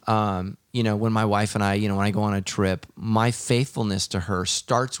 When my wife and I, when I go on a trip, my faithfulness to her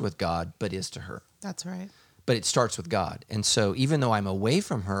starts with God, but is to her. That's right. But it starts with God. And so even though I'm away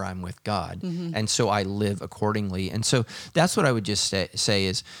from her, I'm with God. Mm-hmm. And so I live accordingly. And so that's what I would just say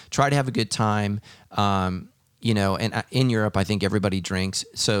is try to have a good time. And in Europe, I think everybody drinks.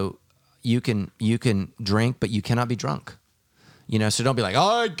 So you can drink, but you cannot be drunk. So don't be like,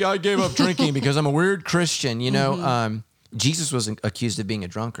 oh, I gave up drinking because I'm a weird Christian, Mm-hmm. Jesus was accused of being a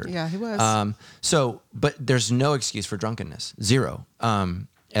drunkard. Yeah, he was. But there's no excuse for drunkenness. Zero,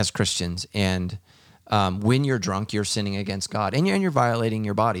 as Christians. And when you're drunk, you're sinning against God, and you're violating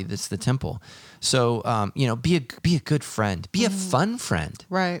your body. That's the temple. So, be a good friend, be a fun friend,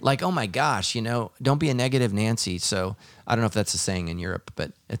 right? Like, oh my gosh, don't be a negative Nancy. So I don't know if that's a saying in Europe,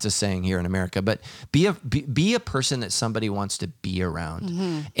 but it's a saying here in America. But be a person that somebody wants to be around.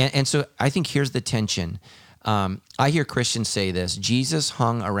 Mm-hmm. And so I think here's the tension. I hear Christians say this: Jesus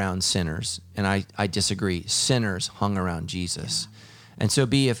hung around sinners, and I disagree. Sinners hung around Jesus, and so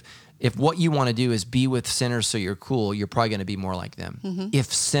if what you want to do is be with sinners so you're cool, you're probably going to be more like them. Mm-hmm.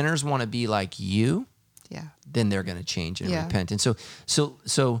 If sinners want to be like you, then they're going to change and repent. And so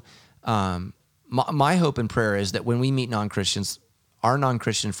my hope and prayer is that when we meet non-Christians, our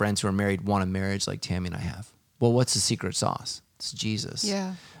non-Christian friends who are married want a marriage like Tammy and I have. Well, what's the secret sauce? It's Jesus.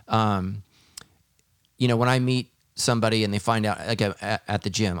 Yeah. When I meet somebody and they find out, like at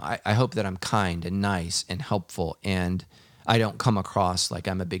the gym, I hope that I'm kind and nice and helpful, and I don't come across like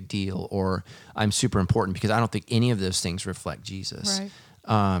I'm a big deal or I'm super important, because I don't think any of those things reflect Jesus.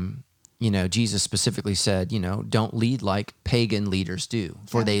 Right. Jesus specifically said, don't lead like pagan leaders do,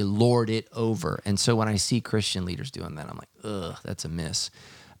 for they lord it over. And so when I see Christian leaders doing that, I'm like, ugh, that's a miss.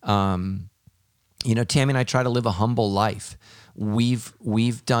 Tammy and I try to live a humble life.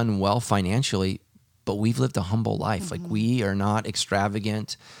 We've done well financially, but we've lived a humble life. Mm-hmm. Like, we are not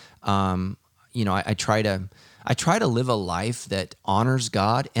extravagant. I try to live a life that honors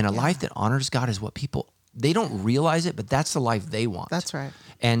God, and a life that honors God is what they don't realize it, but that's the life they want. That's right.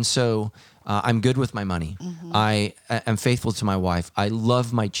 And so I'm good with my money. Mm-hmm. I am faithful to my wife. I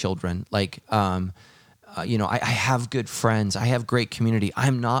love my children. Like, I have good friends. I have great community.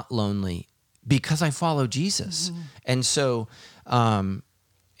 I'm not lonely because I follow Jesus. Mm-hmm. And so,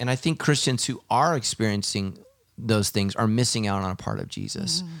 and I think Christians who are experiencing those things are missing out on a part of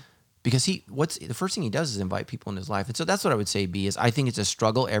Jesus. Mm-hmm. Because the first thing he does is invite people in his life. And so that's what I would say, is I think it's a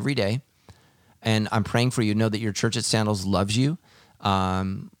struggle every day. And I'm praying for you. Know that your church at Sandals loves you.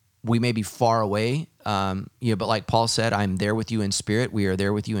 We may be far away, but like Paul said, I'm there with you in spirit. We are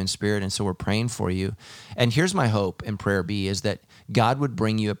there with you in spirit. And so we're praying for you. And here's my hope and prayer, is that God would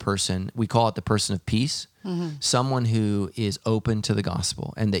bring you a person, we call it the person of peace, someone who is open to the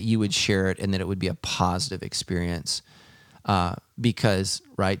gospel, and that you would share it, and that it would be a positive experience. Because,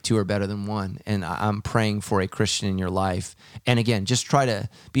 right, two are better than one. And I'm praying for a Christian in your life. And again, just try to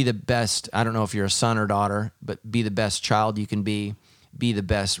be the best. I don't know if you're a son or daughter, but be the best child you can be the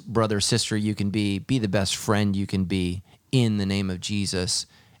best brother, sister you can be the best friend you can be, in the name of Jesus.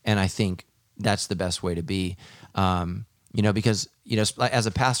 And I think that's the best way to be, because, as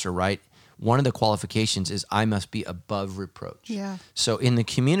a pastor, right, one of the qualifications is I must be above reproach. Yeah. So in the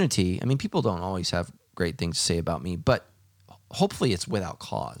community, people don't always have great things to say about me, but hopefully it's without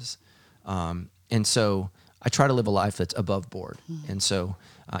cause. And so I try to live a life that's above board. Mm-hmm. And so,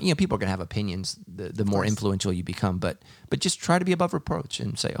 people are going to have opinions the more influential you become, but just try to be above reproach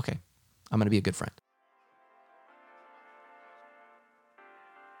and say, okay, I'm going to be a good friend.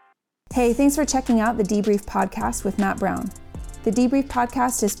 Hey, thanks for checking out the Debrief podcast with Matt Brown. The Debrief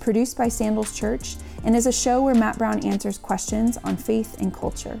podcast is produced by Sandals Church and is a show where Matt Brown answers questions on faith and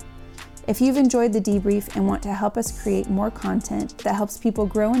culture. If you've enjoyed the Debrief and want to help us create more content that helps people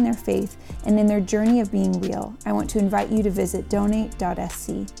grow in their faith and in their journey of being real, I want to invite you to visit donate.sc.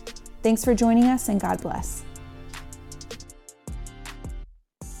 Thanks for joining us, and God bless.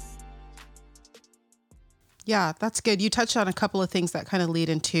 Yeah, that's good. You touched on a couple of things that kind of lead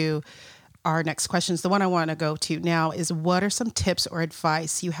into our next questions. The one I want to go to now is, what are some tips or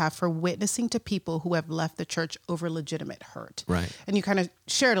advice you have for witnessing to people who have left the church over legitimate hurt? Right. And you kind of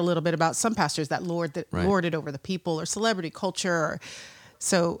shared a little bit about some pastors that lorded over the people, or celebrity culture.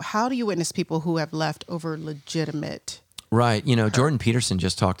 So how do you witness people who have left over legitimate Right. Jordan Peterson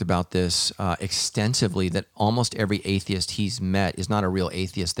just talked about this extensively, that almost every atheist he's met is not a real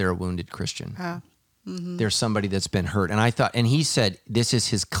atheist. They're a wounded Christian. Mm-hmm. There's somebody that's been hurt. And he said this is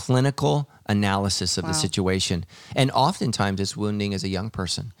his clinical analysis of the situation. And oftentimes it's wounding as a young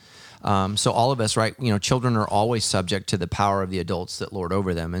person. So all of us, right, children are always subject to the power of the adults that lord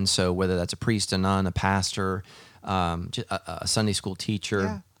over them. And so whether that's a priest, a nun, a pastor, a Sunday school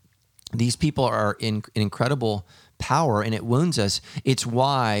teacher, these people are in incredible power, and it wounds us. It's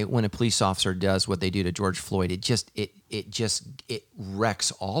why when a police officer does what they do to George Floyd, it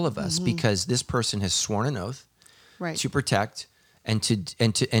wrecks all of us, because this person has sworn an oath to protect and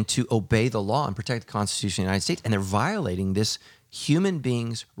to obey the law and protect the Constitution of the United States, and they're violating this human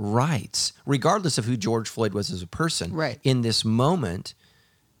being's rights, regardless of who George Floyd was as a person. Right. In this moment,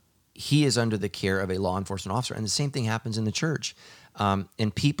 he is under the care of a law enforcement officer, and the same thing happens in the church.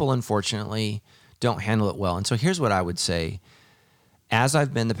 And people, unfortunately, don't handle it well. And so here's what I would say. As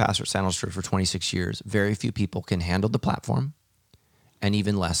I've been the pastor at Sandals Church for 26 years, very few people can handle the platform, and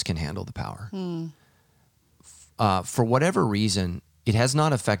even less can handle the power. For whatever reason, it has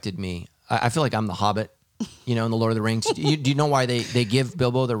not affected me. I feel like I'm the Hobbit, in the Lord of the Rings. Do you know why they give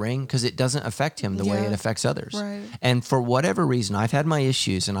Bilbo the ring? Because it doesn't affect him the way it affects others. Right. And for whatever reason, I've had my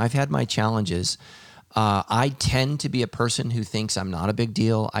issues and I've had my challenges. I tend to be a person who thinks I'm not a big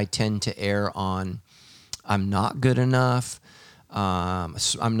deal. I tend to err on I'm not good enough. I'm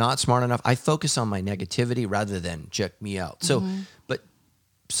not smart enough. I focus on my negativity rather than check me out. So, but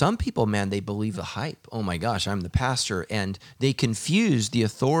some people, man, they believe the hype. Oh my gosh, I'm the pastor. And they confuse the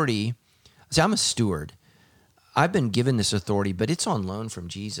authority. See, I'm a steward. I've been given this authority, but it's on loan from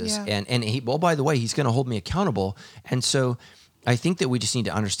Jesus. Yeah. And he, by the way, he's going to hold me accountable. And so I think that we just need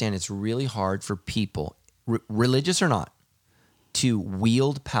to understand it's really hard for people, religious or not, to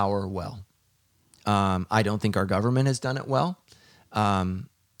wield power well. I don't think our government has done it well.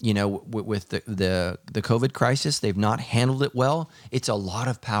 With the COVID crisis, they've not handled it well. It's a lot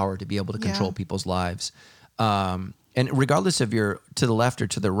of power to be able to control people's lives. And regardless of you're to the left or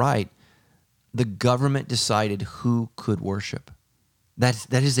to the right, the government decided who could worship.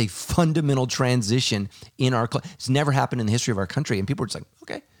 That is a fundamental transition in our. It's never happened in the history of our country, and people are just like,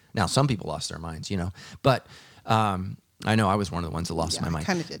 okay. Now, some people lost their minds, but I know I was one of the ones that lost my mind. I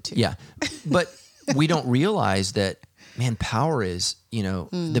kind of did too. Yeah, but we don't realize that. Man, power is,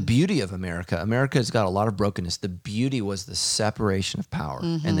 the beauty of America. America has got a lot of brokenness. The beauty was the separation of power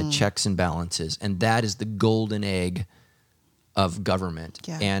and the checks and balances, and that is the golden egg of government.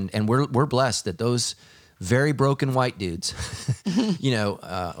 Yeah. And we're blessed that those very broken white dudes,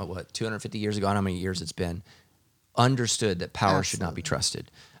 250 years ago, I don't know how many years it's been, understood that power should not be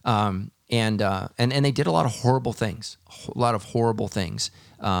trusted. And they did a lot of horrible things,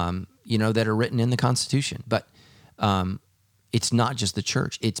 that are written in the Constitution. But it's not just the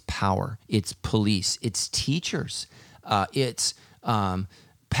church. It's power. It's police. It's teachers. It's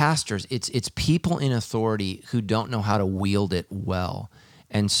pastors. It's people in authority who don't know how to wield it well.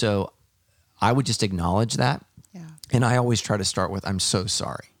 And so I would just acknowledge that. Yeah. And I always try to start with, I'm so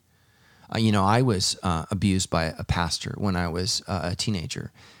sorry. I was abused by a pastor when I was a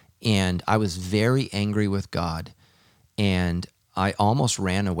teenager, and I was very angry with God, and I almost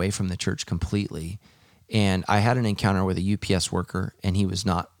ran away from the church completely. And I had an encounter with a UPS worker, and he was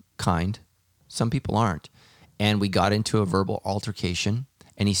not kind. Some people aren't. And we got into a verbal altercation,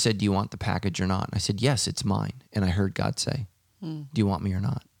 and he said, "Do you want the package or not?" And I said, "Yes, it's mine." And I heard God say, "Do you want me or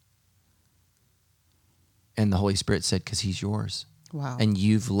not?" And the Holy Spirit said, "Because he's yours." Wow. And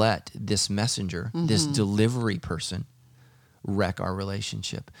you've let this messenger, this delivery person, wreck our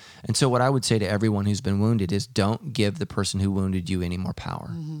relationship. And so what I would say to everyone who's been wounded is, don't give the person who wounded you any more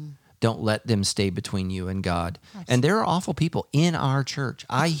power. Don't let them stay between you and God. Absolutely. And there are awful people in our church.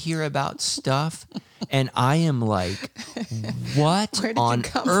 I hear about stuff, and I am like, what on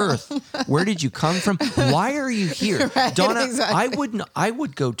earth? Where did you come from? Why are you here? Right, Donna, exactly. I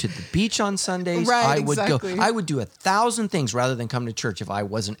would go to the beach on Sundays. Right, I would do 1,000 things rather than come to church if I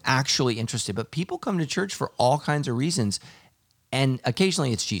wasn't actually interested. But people come to church for all kinds of reasons, and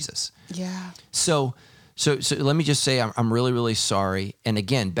occasionally it's Jesus. Yeah. So let me just say I'm really, really sorry. And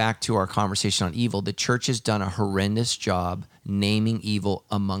again, back to our conversation on evil, the church has done a horrendous job naming evil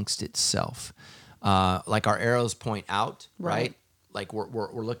amongst itself. Like our arrows point out, right? Like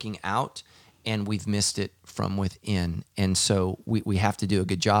we're looking out, and we've missed it from within. And so we have to do a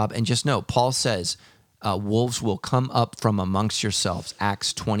good job. And just know, Paul says, wolves will come up from amongst yourselves,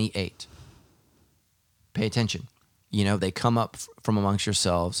 Acts 28. Pay attention. They come up from amongst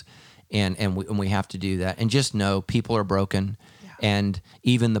yourselves. And we have to do that. And just know people are broken, and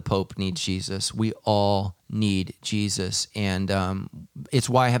even the Pope needs Jesus. We all need Jesus. And it's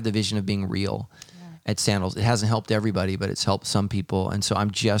why I have the vision of being real at Sandals. It hasn't helped everybody, but it's helped some people. And so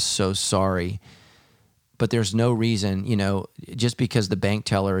I'm just so sorry. But there's no reason, just because the bank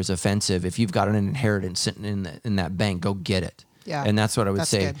teller is offensive, if you've got an inheritance sitting in that bank, go get it. Yeah. And that's what I would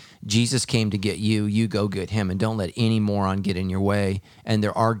say. Good. Jesus came to get you. You go get him, and don't let any moron get in your way. And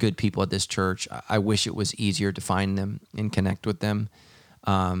there are good people at this church. I wish it was easier to find them and connect with them.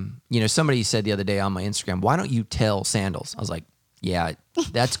 Somebody said the other day on my Instagram, why don't you tell Sandals? I was like, yeah,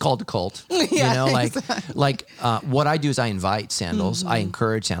 that's called a cult. What I do is I invite Sandals. I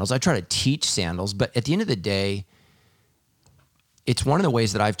encourage Sandals. I try to teach Sandals. But at the end of the day, it's one of the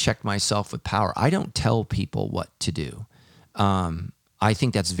ways that I've checked myself with power. I don't tell people what to do. I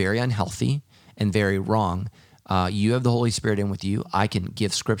think that's very unhealthy and very wrong. You have the Holy Spirit in with you. I can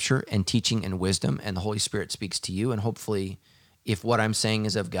give scripture and teaching and wisdom, and the Holy Spirit speaks to you. And hopefully, if what I'm saying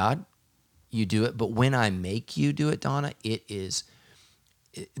is of God, you do it. But when I make you do it, Donna,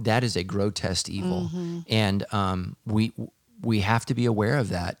 that is a grotesque evil. And we have to be aware of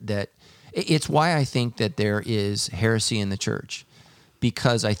that. That it's why I think that there is heresy in the church,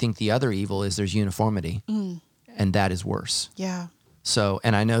 because I think the other evil is there's uniformity, and that is worse. Yeah. So,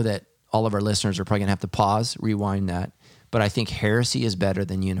 and I know that all of our listeners are probably gonna have to pause, rewind that, but I think heresy is better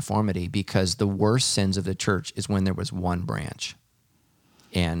than uniformity, because the worst sins of the church is when there was one branch.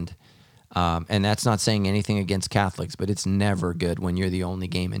 And that's not saying anything against Catholics, but it's never good when you're the only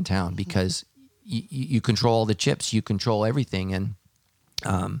game in town, because you control all the chips, you control everything, and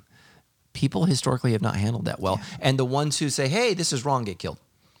people historically have not handled that well. Yeah. And the ones who say, hey, this is wrong, get killed.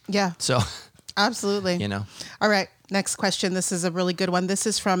 Yeah. So absolutely. All right. Next question. This is a really good one. This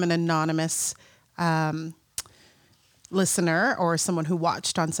is from an anonymous listener or someone who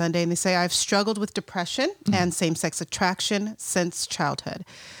watched on Sunday, and they say, I've struggled with depression and same-sex attraction since childhood.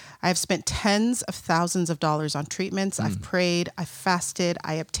 I've spent tens of thousands of dollars on treatments. I've prayed, I've fasted,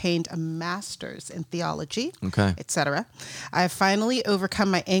 I obtained a master's in theology, etc. I have finally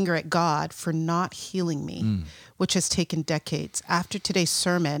overcome my anger at God for not healing me, which has taken decades. After today's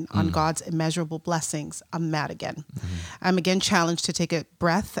sermon on God's immeasurable blessings, I'm mad again. I'm again challenged to take a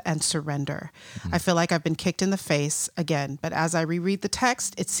breath and surrender. I feel like I've been kicked in the face again, but as I reread the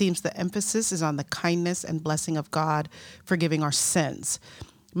text, it seems the emphasis is on the kindness and blessing of God forgiving our sins.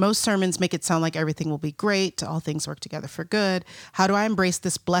 Most sermons make it sound like everything will be great, all things work together for good. How do I embrace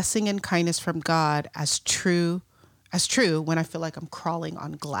this blessing and kindness from God as true when I feel like I'm crawling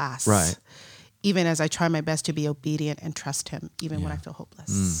on glass? Right. Even as I try my best to be obedient and trust him, even when I feel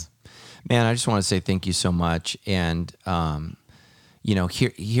hopeless. Man, I just want to say thank you so much. And,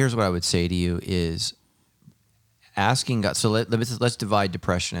 here's what I would say to you is asking God. So let's divide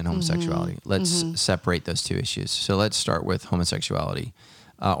depression and homosexuality. Let's separate those two issues. So let's start with homosexuality.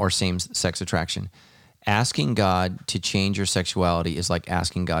 Or same-sex attraction. Asking God to change your sexuality is like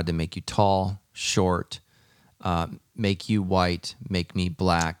asking God to make you tall, short, make you white, make me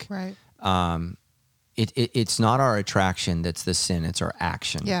black. Right. It's not our attraction that's the sin, it's our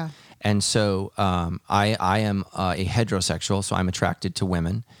action. Yeah. And so I am a heterosexual, so I'm attracted to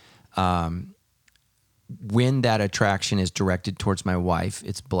women. When that attraction is directed towards my wife,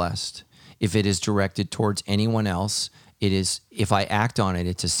 it's blessed. If it is directed towards anyone else, it is, if I act on it,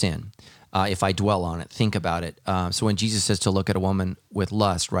 it's a sin. If I dwell on it, think about it. So when Jesus says to look at a woman with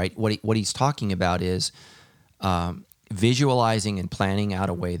lust, right, what he's talking about is visualizing and planning out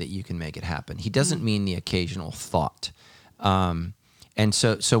a way that you can make it happen. He doesn't mean the occasional thought. And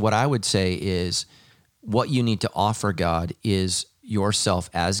so what I would say is what you need to offer God is yourself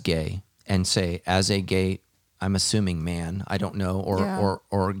as gay, and say, as a gay, I'm assuming man, I don't know,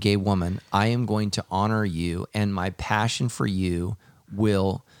 or gay woman, I am going to honor you, and my passion for you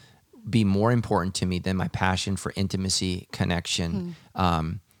will be more important to me than my passion for intimacy, connection,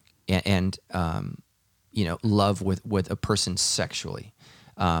 and love with a person sexually.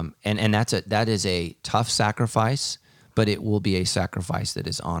 And that is a tough sacrifice, but it will be a sacrifice that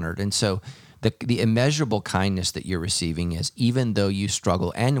is honored. And so the immeasurable kindness that you're receiving is, even though you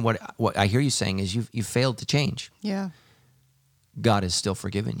struggle, and what I hear you saying is you've failed to change. Yeah. God has still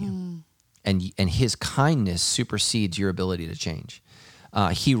forgiven you. And his kindness supersedes your ability to change.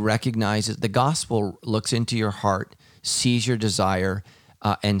 He recognizes, the gospel looks into your heart, sees your desire,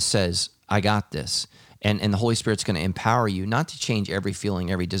 and says, I got this. And the Holy Spirit's going to empower you, not to change every feeling,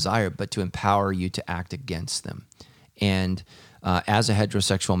 every desire, but to empower you to act against them. And as a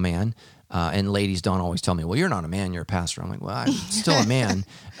heterosexual man, and ladies don't always tell me, well, you're not a man, you're a pastor. I'm like, well, I'm still a man.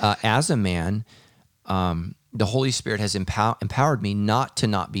 As a man, the Holy Spirit has empowered me not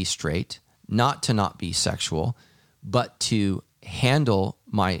to be straight, not to be sexual, but to handle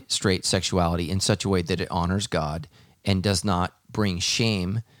my straight sexuality in such a way that it honors God and does not bring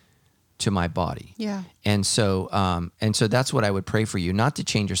shame to my body. Yeah. And so that's what I would pray for you, not to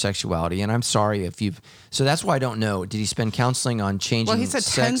change your sexuality. And I'm sorry if so that's why I don't know. Did he spend counseling on changing Well, he said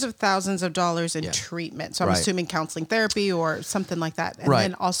sex? tens of thousands of dollars in treatment. So I'm assuming counseling therapy or something like that. And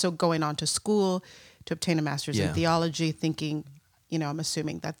then also going on to school to obtain a master's in theology, thinking, I'm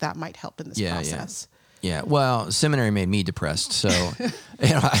assuming that might help in this process. Yeah, well, seminary made me depressed, so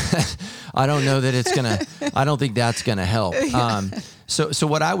I don't know that I don't think that's gonna help. So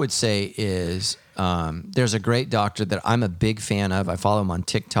what I would say is, there's a great doctor that I'm a big fan of. I follow him on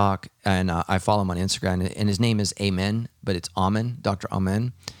TikTok and I follow him on Instagram, and his name is Amen, but it's Amen, Dr.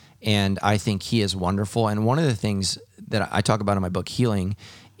 Amen, and I think he is wonderful. And one of the things that I talk about in my book, Healing,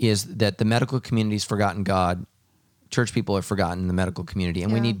 is that the medical community's forgotten God. Church people have forgotten the medical community,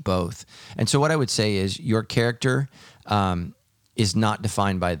 and we need both. And so what I would say is your character is not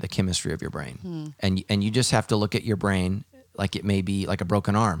defined by the chemistry of your brain. And you just have to look at your brain like it may be like a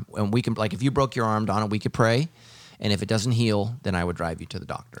broken arm. And we can, like if you broke your arm, Donna, we could pray. And if it doesn't heal, then I would drive you to the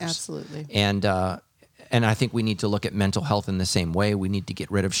doctors. Absolutely. And I think we need to look at mental health in the same way. We need to get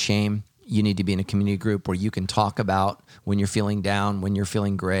rid of shame. You need to be in a community group where you can talk about when you're feeling down, when you're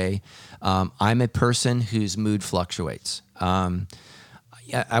feeling gray. I'm a person whose mood fluctuates.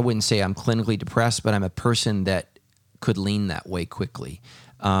 I wouldn't say I'm clinically depressed, but I'm a person that could lean that way quickly.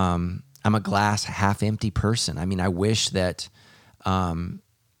 I'm a glass half empty person. I mean, I wish that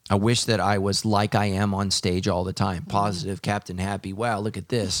I was like I am on stage all the time, positive, Captain Happy. Wow, look at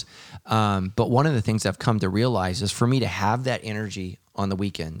this. But one of the things I've come to realize is for me to have that energy on the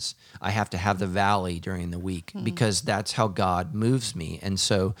weekends, I have to have the valley during the week because that's how God moves me. And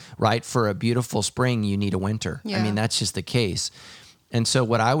so, right, for a beautiful spring, you need a winter. Yeah. I mean, that's just the case. And so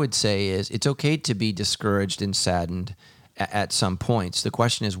what I would say is it's okay to be discouraged and saddened at some points. The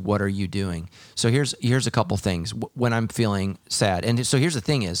question is, what are you doing? So here's a couple things when I'm feeling sad. And so here's the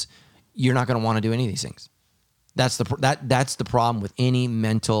thing is, you're not going to want to do any of these things. That's the problem with any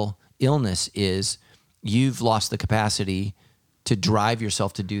mental illness is you've lost the capacity to drive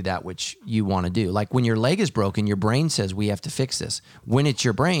yourself to do that which you want to do. Like when your leg is broken, your brain says we have to fix this. When it's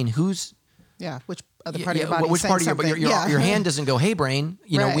your brain, which other part of your body? Which part of your hand doesn't go, hey brain,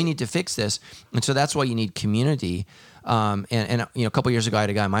 we need to fix this. And so that's why you need community. And a couple of years ago, I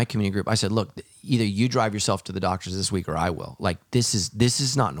had a guy in my community group. I said, look, either you drive yourself to the doctors this week or I will. Like this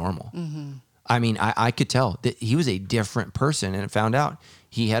is not normal. Mm-hmm. I mean, I could tell that he was a different person, and I found out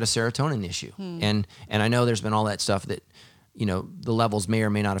he had a serotonin issue. And I know there's been all that stuff that, the levels may or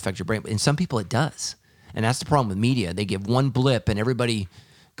may not affect your brain, but in some people it does. And that's the problem with media. They give one blip and everybody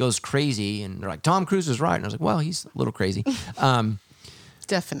goes crazy and they're like, Tom Cruise was right. And I was like, well, he's a little crazy.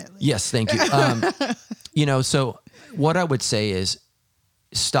 Definitely. Yes, thank you. So what I would say is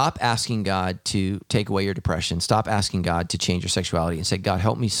stop asking God to take away your depression. Stop asking God to change your sexuality and say, God,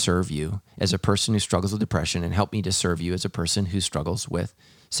 help me serve you as a person who struggles with depression and help me to serve you as a person who struggles with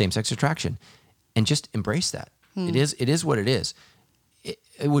same-sex attraction. And just embrace that. It is what it is. It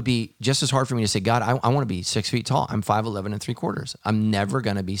would be just as hard for me to say, God, I want to be 6 feet tall. I'm 5'11" and 3/4. I'm never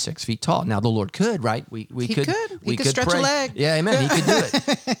going to be 6 feet tall. Now the Lord could, right? We could stretch pray. a leg. Yeah, amen. He could do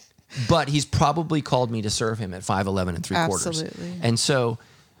it. But he's probably called me to serve him at 5'11" and 3/4. Absolutely. And so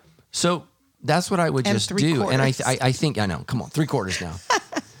that's what I would just do. And I think, I know, come on, 3/4 now.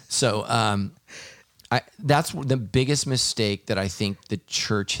 So that's the biggest mistake that I think the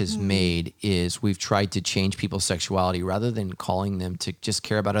church has made is we've tried to change people's sexuality rather than calling them to just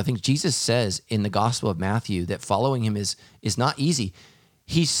care about it. I think Jesus says in the Gospel of Matthew that following him is not easy.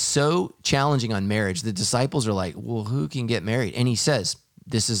 He's so challenging on marriage. The disciples are like, well, who can get married? And he says,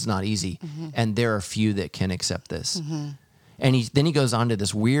 this is not easy. Mm-hmm. And there are few that can accept this. Mm-hmm. And then he goes on to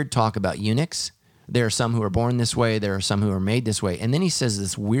this weird talk about eunuchs. There are some who are born this way. There are some who are made this way. And then he says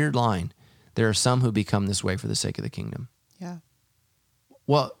this weird line. There are some who become this way for the sake of the kingdom. Yeah.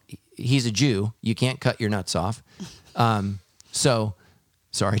 Well, he's a Jew. You can't cut your nuts off.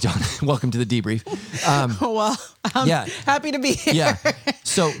 Sorry, John. Welcome to the debrief. I'm happy to be here. Yeah.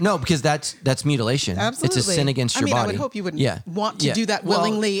 So no, because that's mutilation. Absolutely. It's a sin against your body. I would hope you wouldn't want to do that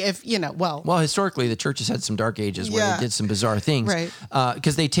willingly Well, historically, the church has had some dark ages where they did some bizarre things. Right.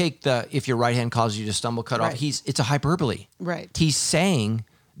 Because they take if your right hand causes you to stumble, cut off. It's a hyperbole. Right. He's saying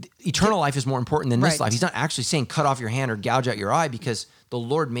eternal life is more important than this life. He's not actually saying cut off your hand or gouge out your eye because the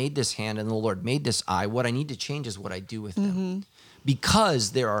Lord made this hand and the Lord made this eye. What I need to change is what I do with them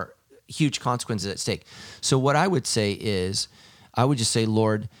because there are huge consequences at stake. So what I would say is, I would just say,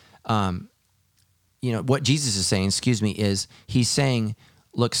 Lord, what Jesus is saying, is he's saying,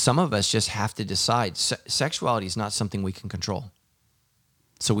 look, some of us just have to decide sexuality is not something we can control.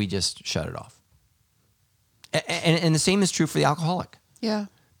 So we just shut it off. And the same is true for the alcoholic. Yeah.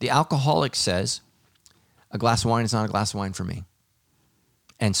 The alcoholic says, a glass of wine is not a glass of wine for me.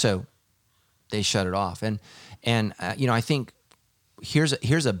 And so they shut it off. And I think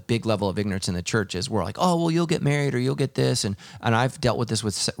here's a big level of ignorance in the church is we're like, oh, well, you'll get married or you'll get this. And I've dealt with this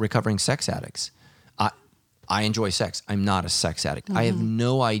with recovering sex addicts. I enjoy sex. I'm not a sex addict. I have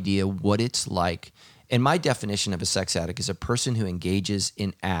no idea what it's like. And my definition of a sex addict is a person who engages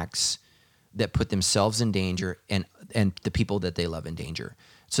in acts that put themselves in danger and the people that they love in danger.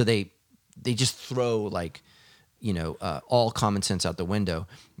 So they just throw all common sense out the window.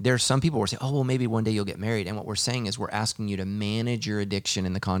 There are some people who are saying, oh, well, maybe one day you'll get married. And what we're saying is we're asking you to manage your addiction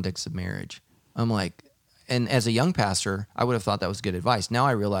in the context of marriage. I'm like, and as a young pastor, I would have thought that was good advice. Now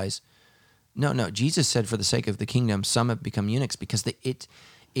I realize, no, Jesus said for the sake of the kingdom, some have become eunuchs because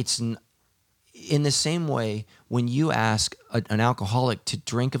it's in the same way when you ask an alcoholic to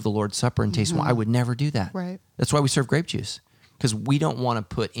drink of the Lord's Supper and taste wine, I would never do that. Right. That's why we serve grape juice, because we don't want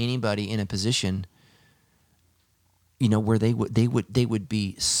to put anybody in a position where they would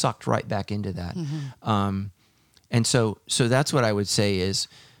be sucked right back into that. And so that's what I would say is,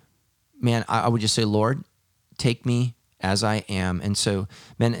 man, I would just say, Lord, take me as I am. And so,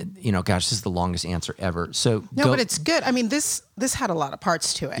 man, gosh, this is the longest answer ever. So but it's good. I mean, this had a lot of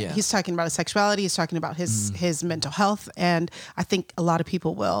parts to it. Yeah. He's talking about his sexuality. He's talking about his mental health. And I think a lot of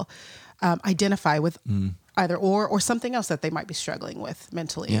people will identify with either or something else that they might be struggling with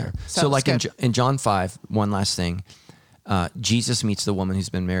mentally. Yeah. So like in John 5, one last thing, Jesus meets the woman who's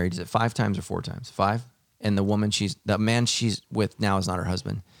been married. Is it 5 times or 4 times? 5? And the man she's with now is not her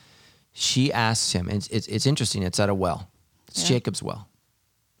husband. She asks him, and it's interesting. It's at a well. It's Jacob's well.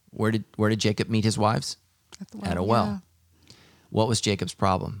 Where did Jacob meet his wives? At a well. Yeah. What was Jacob's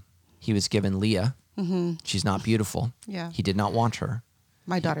problem? He was given Leah. She's not beautiful. Yeah. He did not want her.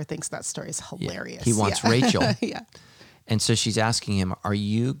 My daughter thinks that story is hilarious. He wants Rachel. Yeah. And so she's asking him, are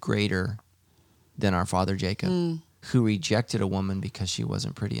you greater than our father Jacob, who rejected a woman because she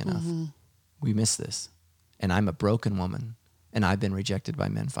wasn't pretty enough? We miss this. And I'm a broken woman, and I've been rejected by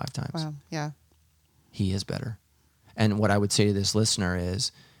men 5 times. Wow. Yeah. He is better. And what I would say to this listener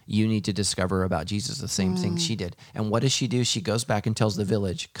is, you need to discover about Jesus the same thing she did. And what does she do? She goes back and tells the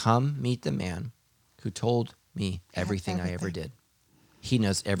village, come meet the man who told me everything I ever did. He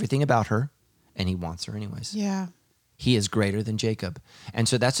knows everything about her, and he wants her anyways. Yeah. He is greater than Jacob. And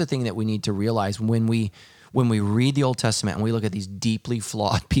so that's the thing that we need to realize when we read the Old Testament and we look at these deeply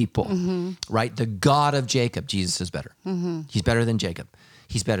flawed people, right? The God of Jacob, Jesus is better. He's better than Jacob.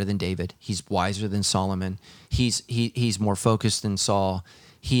 He's better than David. He's wiser than Solomon. He's more focused than Saul.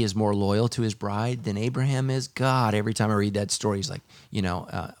 He is more loyal to his bride than Abraham is. God, every time I read that story, he's like,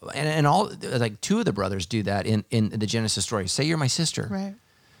 and all, like 2 of the brothers do that in the Genesis story. Say you're my sister.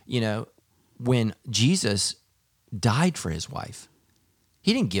 Right. When Jesus died for his wife,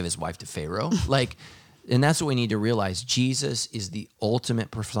 he didn't give his wife to Pharaoh. And that's what we need to realize. Jesus is the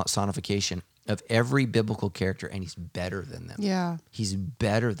ultimate personification of every biblical character, and he's better than them. Yeah. He's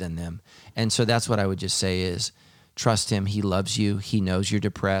better than them. And so that's what I would just say is, trust him. He loves you. He knows you're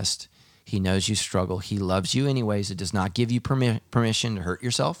depressed. He knows you struggle. He loves you anyways. It does not give you permission to hurt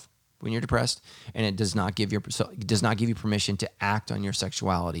yourself when you're depressed, and it does not give you permission to act on your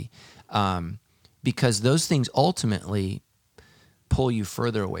sexuality, because those things ultimately pull you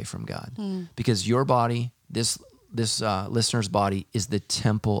further away from God. Because your body, this listener's body, is the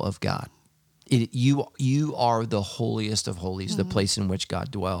temple of God. You are the holiest of holies, the place in which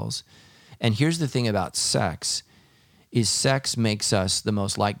God dwells. And here's the thing about sex, is sex makes us the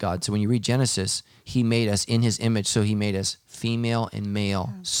most like God. So when you read Genesis, he made us in his image, so he made us female and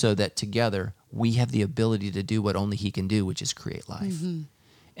male, so that together we have the ability to do what only he can do, which is create life.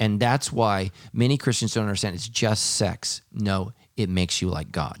 And that's why many Christians don't understand it's just sex. No, it makes you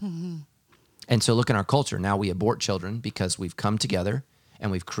like God. And so look in our culture. Now we abort children because we've come together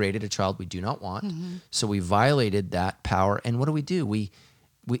and we've created a child we do not want. So we violated that power. And what do? We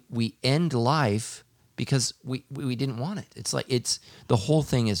end life because we didn't want it. It's like the whole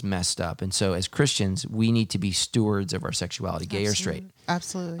thing is messed up. And so as Christians, we need to be stewards of our sexuality, gay or straight.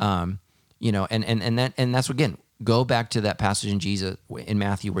 Absolutely. And that's, again, go back to that passage in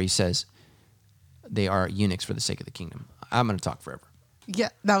Matthew where he says they are eunuchs for the sake of the kingdom. I'm going to talk forever. Yeah,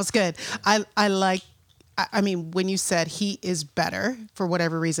 that was good. I mean, when you said he is better, for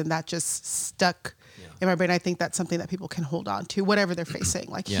whatever reason, that just stuck in my brain. I think that's something that people can hold on to, whatever they're facing.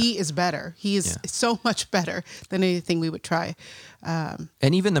 He is better. He is so much better than anything we would try. And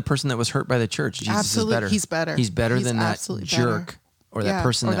even the person that was hurt by the church, Jesus is better. He's better. He's better than that jerk or that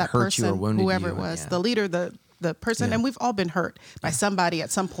person that hurt you or wounded whoever you. Whoever it was, the leader, the person. And we've all been hurt by somebody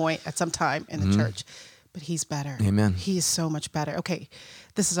at some point, at some time in the church. But he's better. Amen. He is so much better. Okay,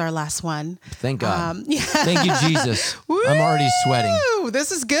 this is our last one. Thank God. Thank you, Jesus. I'm already sweating.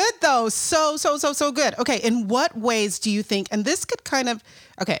 This is good, though. So good. Okay, in what ways do you think, and this could kind of,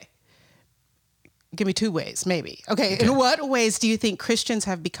 okay, give me 2 ways, maybe. Okay, in what ways do you think Christians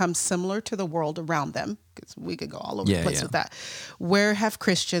have become similar to the world around them? Because we could go all over the place with that. Where have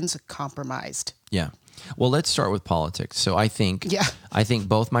Christians compromised? Yeah. Well, let's start with politics. So I think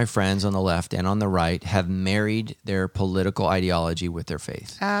both my friends on the left and on the right have married their political ideology with their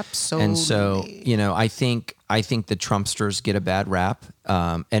faith. Absolutely. And so, I think the Trumpsters get a bad rap,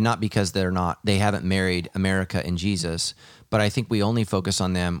 and not because they haven't married America and Jesus, but I think we only focus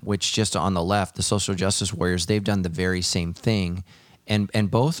on them, which just on the left, the social justice warriors, they've done the very same thing.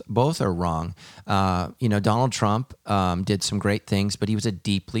 And both are wrong. Donald Trump did some great things, but he was a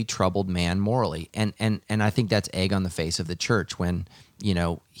deeply troubled man morally. And I think that's egg on the face of the church when,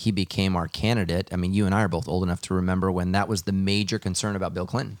 he became our candidate. I mean, you and I are both old enough to remember when that was the major concern about Bill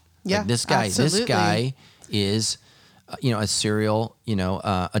Clinton. Yeah, like this guy is, a serial,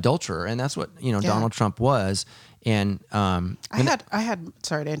 adulterer. And that's what, Donald Trump was. And I had,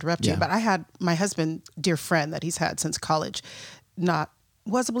 sorry to interrupt you, but I had my husband, dear friend that he's had since college,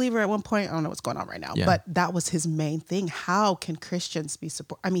 was a believer at one point. I don't know what's going on right now, but that was his main thing. How can Christians be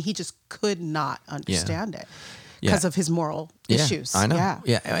support? I mean, he just could not understand it because of his moral issues. I know.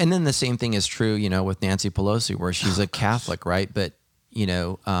 Yeah. And then the same thing is true, with Nancy Pelosi, where she's a Catholic, right? But,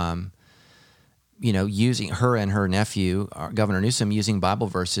 using her and her nephew, Governor Newsom, using Bible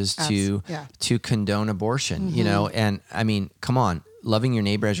verses to condone abortion, and I mean, come on, loving your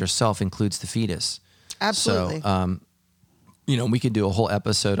neighbor as yourself includes the fetus. Absolutely. So, we could do a whole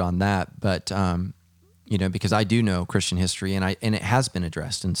episode on that, but, because I do know Christian history and it has been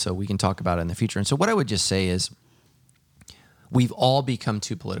addressed. And so we can talk about it in the future. And so what I would just say is we've all become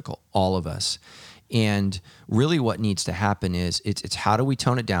too political, all of us. And really what needs to happen is it's how do we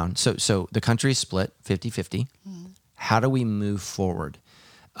tone it down? So the country is split 50-50. Mm-hmm. How do we move forward?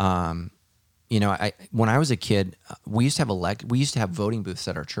 When I was a kid, we used to have voting booths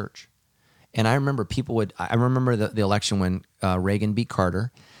at our church. And I remember I remember the election when Reagan beat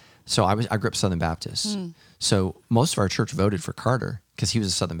Carter. So I grew up Southern Baptist. Mm. So most of our church voted for Carter because he was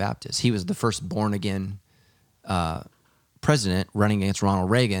a Southern Baptist. He was the first born again president running against Ronald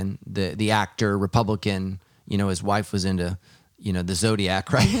Reagan, the actor, Republican. His wife was into, the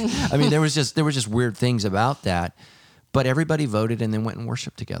Zodiac, right? I mean, there was just weird things about that. But everybody voted and then went and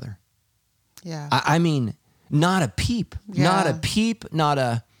worshiped together. Yeah. I mean, not a peep, not a peep, not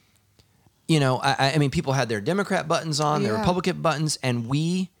a. I mean, people had their Democrat buttons on, their Republican buttons, and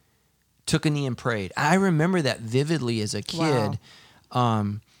we took a knee and prayed. I remember that vividly as a kid.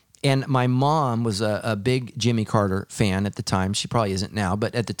 Wow. And my mom was a big Jimmy Carter fan at the time. She probably isn't now,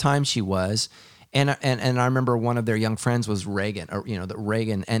 but at the time she was. And I remember one of their young friends was Reagan, or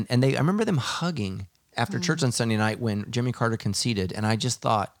Reagan, and I remember them hugging after church on Sunday night when Jimmy Carter conceded, and I just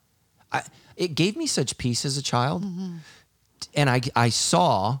thought, it gave me such peace as a child, and I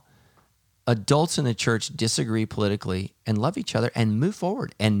saw adults in the church disagree politically and love each other and move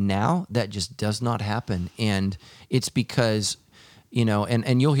forward. And now that just does not happen. And it's because,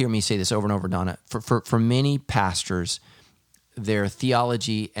 and you'll hear me say this over and over, Donna, for many pastors, their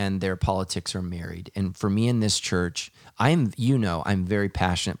theology and their politics are married. And for me in this church, I'm very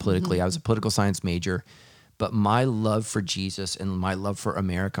passionate politically. Mm-hmm. I was a political science major, but my love for Jesus and my love for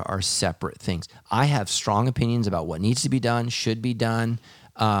America are separate things. I have strong opinions about what needs to be done, should be done.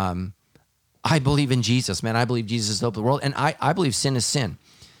 I believe in Jesus, man. I believe Jesus is the hope of the world. And I believe sin is sin.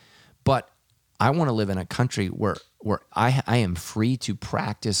 But I want to live in a country where I am free to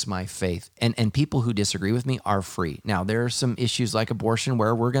practice my faith. And people who disagree with me are free. Now, there are some issues like abortion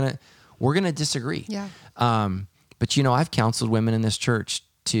where we're gonna disagree. Yeah. But I've counseled women in this church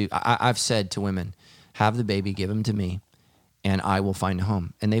I've said to women, have the baby, give him to me, and I will find a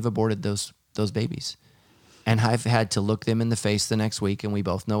home. And they've aborted those babies. And I've had to look them in the face the next week, and we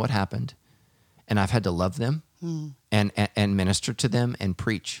both know what happened. And I've had to love them and minister to them and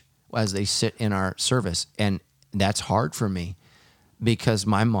preach as they sit in our service. And that's hard for me because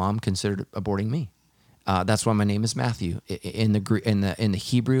my mom considered aborting me. That's why my name is Matthew. In the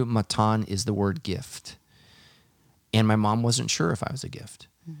Hebrew, matan is the word gift. And my mom wasn't sure if I was a gift.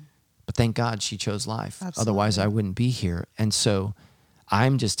 But thank God she chose life. Absolutely. Otherwise, I wouldn't be here. And so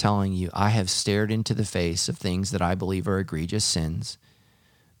I'm just telling you, I have stared into the face of things that I believe are egregious sins.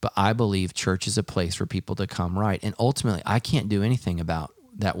 But I believe church is a place for people to come right. And ultimately, I can't do anything about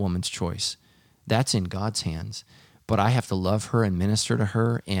that woman's choice. That's in God's hands. But I have to love her and minister to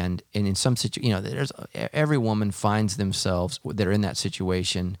her. And in some situation, every woman finds themselves that are in that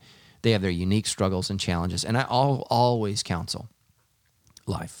situation They have their unique struggles and challenges. And I always counsel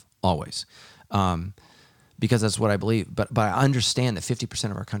life, always, because that's what I believe. But I understand that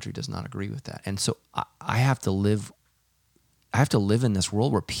 50% of our country does not agree with that. And so I have to live in this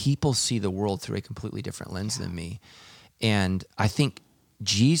world where people see the world through a completely different lens than me. And I think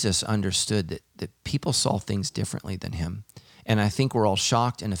Jesus understood that people saw things differently than him. And I think we're all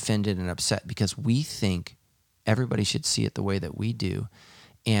shocked and offended and upset because we think everybody should see it the way that we do.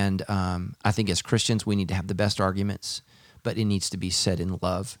 And I think as Christians, we need to have the best arguments, but it needs to be said in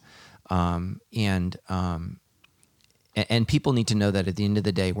love. And people need to know that at the end of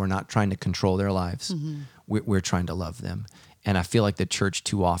the day, we're not trying to control their lives. Mm-hmm. We're trying to love them. And I feel like the church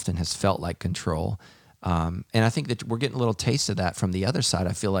too often has felt like control. And I think that we're getting a little taste of that from the other side.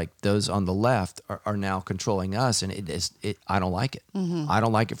 I feel like those on the left are now controlling us, and I don't like it. Mm-hmm. I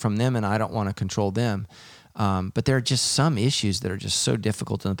don't like it from them, and I don't want to control them. But there are just some issues that are just so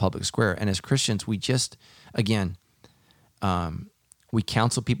difficult in the public square. And as Christians, we just, again, we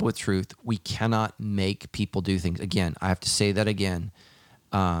counsel people with truth. We cannot make people do things. Again, I have to say that again.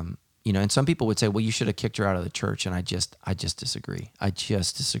 And some people would say, well, you should have kicked her out of the church. And I just disagree. I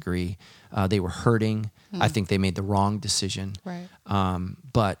just disagree. They were hurting. I think they made the wrong decision. Right.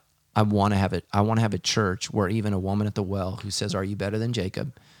 But I want to have it. I want to have a church where even a woman at the well who says, "Are you better than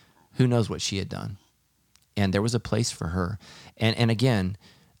Jacob?" Who knows what she had done? And there was a place for her. And again,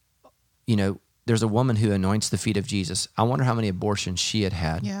 there's a woman who anoints the feet of Jesus. I wonder how many abortions she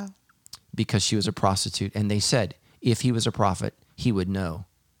had because she was a prostitute. And they said, if he was a prophet, he would know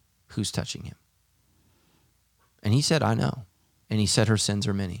who's touching him. And he said, I know. And he said her sins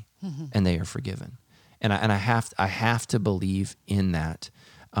are many, and they are forgiven. And I have to believe in that.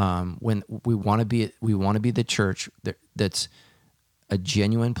 When we want to be the church that's a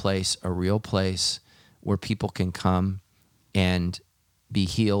genuine place, a real place where people can come and be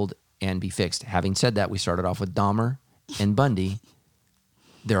healed and be fixed. Having said that, we started off with Dahmer and Bundy.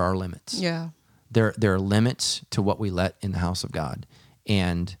 There are limits. Yeah. There are limits to what we let in the house of God.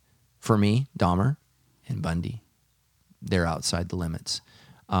 And for me, Dahmer and Bundy, they're outside the limits.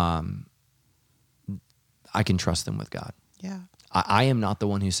 I can trust them with God. Yeah. I am not the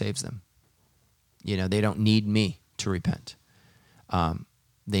one who saves them. They don't need me to repent.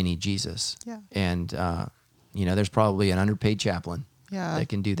 They need Jesus. Yeah. And, there's probably an underpaid chaplain that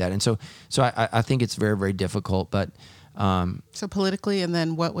can do that. And so I think it's very, very difficult, but, so politically, and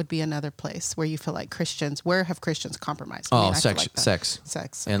then what would be another place where you feel like where have Christians compromised?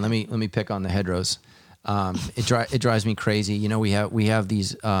 Sex. And let me pick on the heteros. It drives me crazy. We have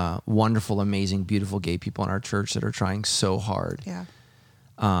these wonderful, amazing, beautiful gay people in our church that are trying so hard. Yeah.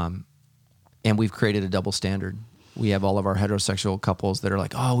 And we've created a double standard. We have all of our heterosexual couples that are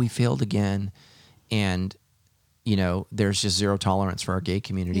like, oh, we failed again. And, there's just zero tolerance for our gay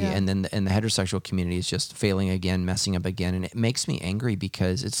community. Yeah. And then the heterosexual community is just failing again, messing up again. And it makes me angry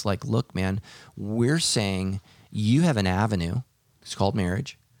because it's like, look, man, we're saying you have an avenue, it's called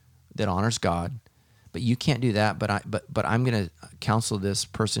marriage, that honors God, but you can't do that. But I'm going to counsel this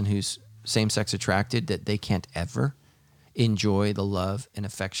person who's same-sex attracted that they can't ever enjoy the love and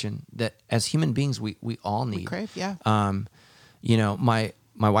affection that as human beings we all need. We crave, yeah. My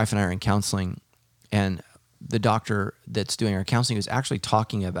wife and I are in counseling, and the doctor that's doing our counseling was actually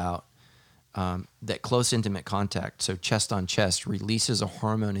talking about that close, intimate contact, so chest on chest, releases a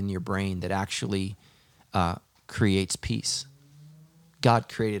hormone in your brain that actually creates peace. God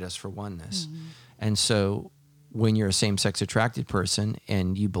created us for oneness. Mm-hmm. And so when you're a same-sex attracted person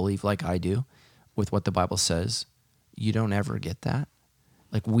and you believe like I do with what the Bible says, you don't ever get that.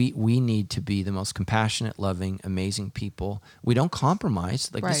 Like we need to be the most compassionate, loving, amazing people. We don't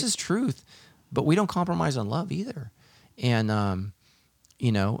compromise. Like This is truth, but we don't compromise on love either. And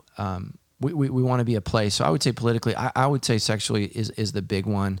we want to be a place. So I would say politically, I would say sexually is the big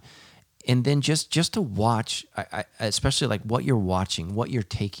one. And then just to watch, especially like what you're watching, what you're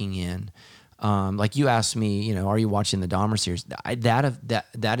taking in. Like you asked me, are you watching the Dahmer series?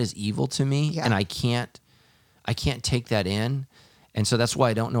 That is evil to me, and I can't take that in. And so that's why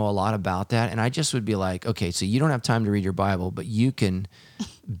I don't know a lot about that. And I just would be like, okay, so you don't have time to read your Bible, but you can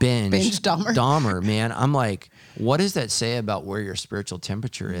binge Dahmer, man. I'm like, what does that say about where your spiritual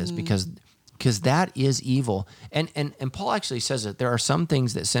temperature is? Because that is evil. And Paul actually says that there are some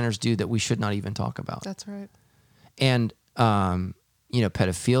things that sinners do that we should not even talk about. That's right. And,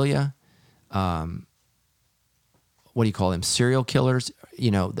 pedophilia, what do you call them? Serial killers,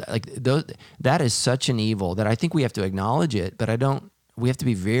 like those, that is such an evil that I think we have to acknowledge it, but we have to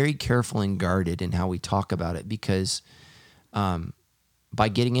be very careful and guarded in how we talk about it because, by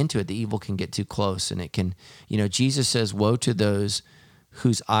getting into it, the evil can get too close and it can, Jesus says, woe to those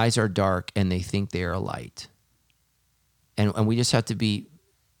whose eyes are dark and they think they are light. And we just have to be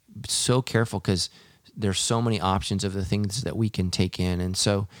so careful because there's so many options of the things that we can take in. And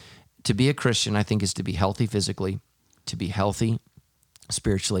so to be a Christian, I think, is to be healthy physically, to be healthy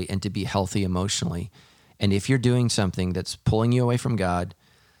spiritually, and to be healthy emotionally. And if you're doing something that's pulling you away from God,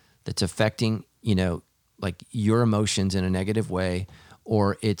 that's affecting, like your emotions in a negative way,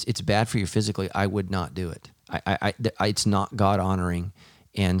 or it's bad for you physically, I would not do it. It's not God honoring.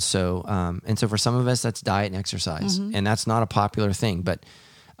 And so for some of us, that's diet and exercise, and that's not a popular thing. But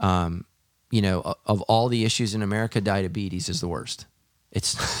of all the issues in America, diabetes is the worst.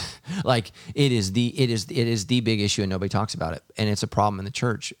 It's like it is the big issue, and nobody talks about it. And it's a problem in the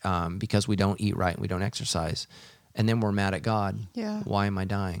church because we don't eat right and we don't exercise, and then we're mad at God. Yeah. Why am I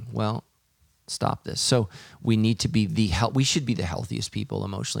dying? Well, stop this. So we need to be we should be the healthiest people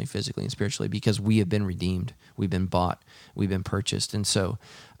emotionally, physically, and spiritually because we have been redeemed. We've been bought. We've been purchased. And so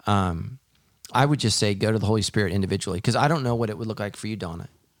I would just say go to the Holy Spirit individually because I don't know what it would look like for you, Donna.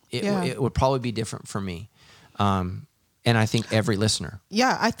 It would probably be different for me. And I think every listener.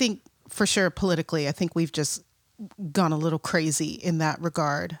 Yeah, I think for sure politically, I think we've just gone a little crazy in that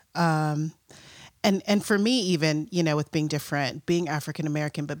regard. And for me, even, with being different, being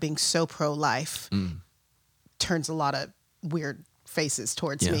African-American, but being so pro-life turns a lot of weird faces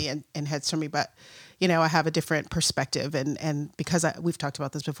towards me and heads from me. But, I have a different perspective. And because we've talked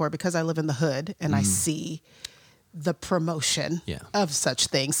about this before, because I live in the hood and I see the promotion of such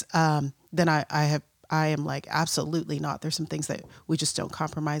things, then I am like, absolutely not. There's some things that we just don't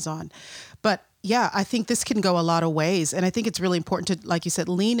compromise on. But yeah, I think this can go a lot of ways. And I think it's really important to, like you said,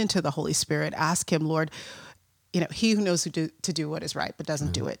 lean into the Holy Spirit. Ask him, Lord, he who knows to do what is right, but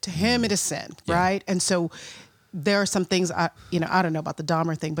doesn't do it. To him, it is sin, right? And so there are some things, I don't know about the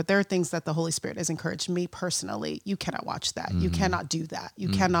Dahmer thing, but there are things that the Holy Spirit has encouraged me personally. You cannot watch that. You cannot do that. You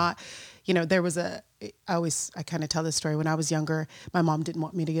cannot, there was I kind of tell this story when I was younger. My mom didn't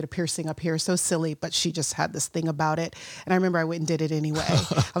want me to get a piercing up here. So silly, but she just had this thing about it. And I remember I went and did it anyway.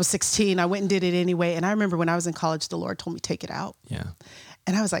 I was 16. I went and did it anyway. And I remember when I was in college, the Lord told me, take it out. Yeah.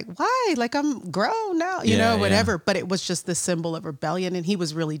 And I was like, why? Like I'm grown now, whatever. But it was just this symbol of rebellion. And he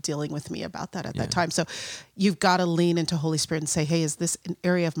was really dealing with me about that at that time. So you've got to lean into Holy Spirit and say, hey, is this an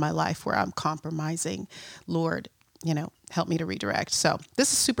area of my life where I'm compromising? Lord, help me to redirect. So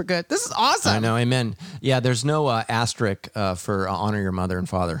this is super good. This is awesome. I know. Amen. Yeah. There's no asterisk for honor your mother and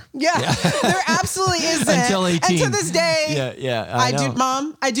father. Yeah. There absolutely isn't. Until 18. And to this day, I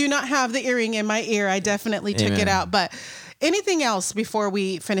I do not have the earring in my ear. I definitely took it out. But anything else before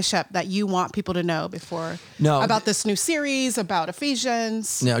we finish up that you want people to know about this new series, about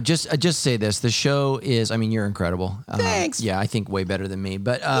Ephesians? No, just say this. The show is, you're incredible. Thanks. Yeah, I think way better than me.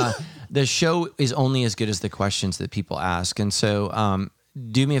 But the show is only as good as the questions that people ask. And so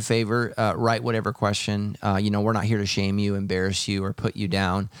do me a favor, write whatever question. We're not here to shame you, embarrass you, or put you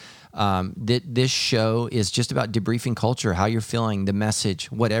down. This show is just about debriefing culture, how you're feeling, the message,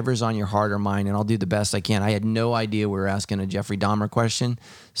 whatever's on your heart or mind, and I'll do the best I can. I had no idea we were asking a Jeffrey Dahmer question,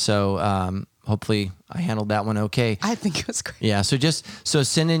 so hopefully I handled that one okay. I think it was great. Yeah, so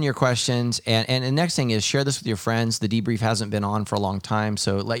send in your questions, and the next thing is share this with your friends. The Debrief hasn't been on for a long time,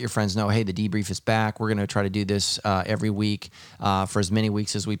 so let your friends know, hey, the Debrief is back. We're going to try to do this every week for as many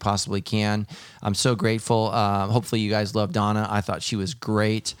weeks as we possibly can. I'm so grateful. Hopefully you guys love Donna. I thought she was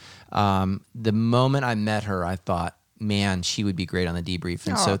great. The moment I met her, I thought, man, she would be great on the Debrief.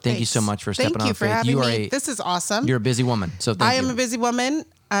 And so thank you so much for stepping on faith. Thank you for having me. This is awesome. You're a busy woman. So thank you. I am a busy woman,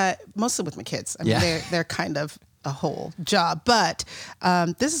 mostly with my kids. They're kind of a whole job, but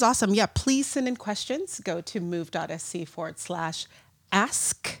this is awesome. Yeah, please send in questions. Go to move.sc/ask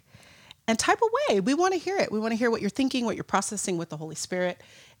and type away. We want to hear it. We want to hear what you're thinking, what you're processing with the Holy Spirit.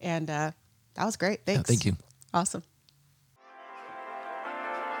 And that was great. Thanks. Yeah, thank you. Awesome.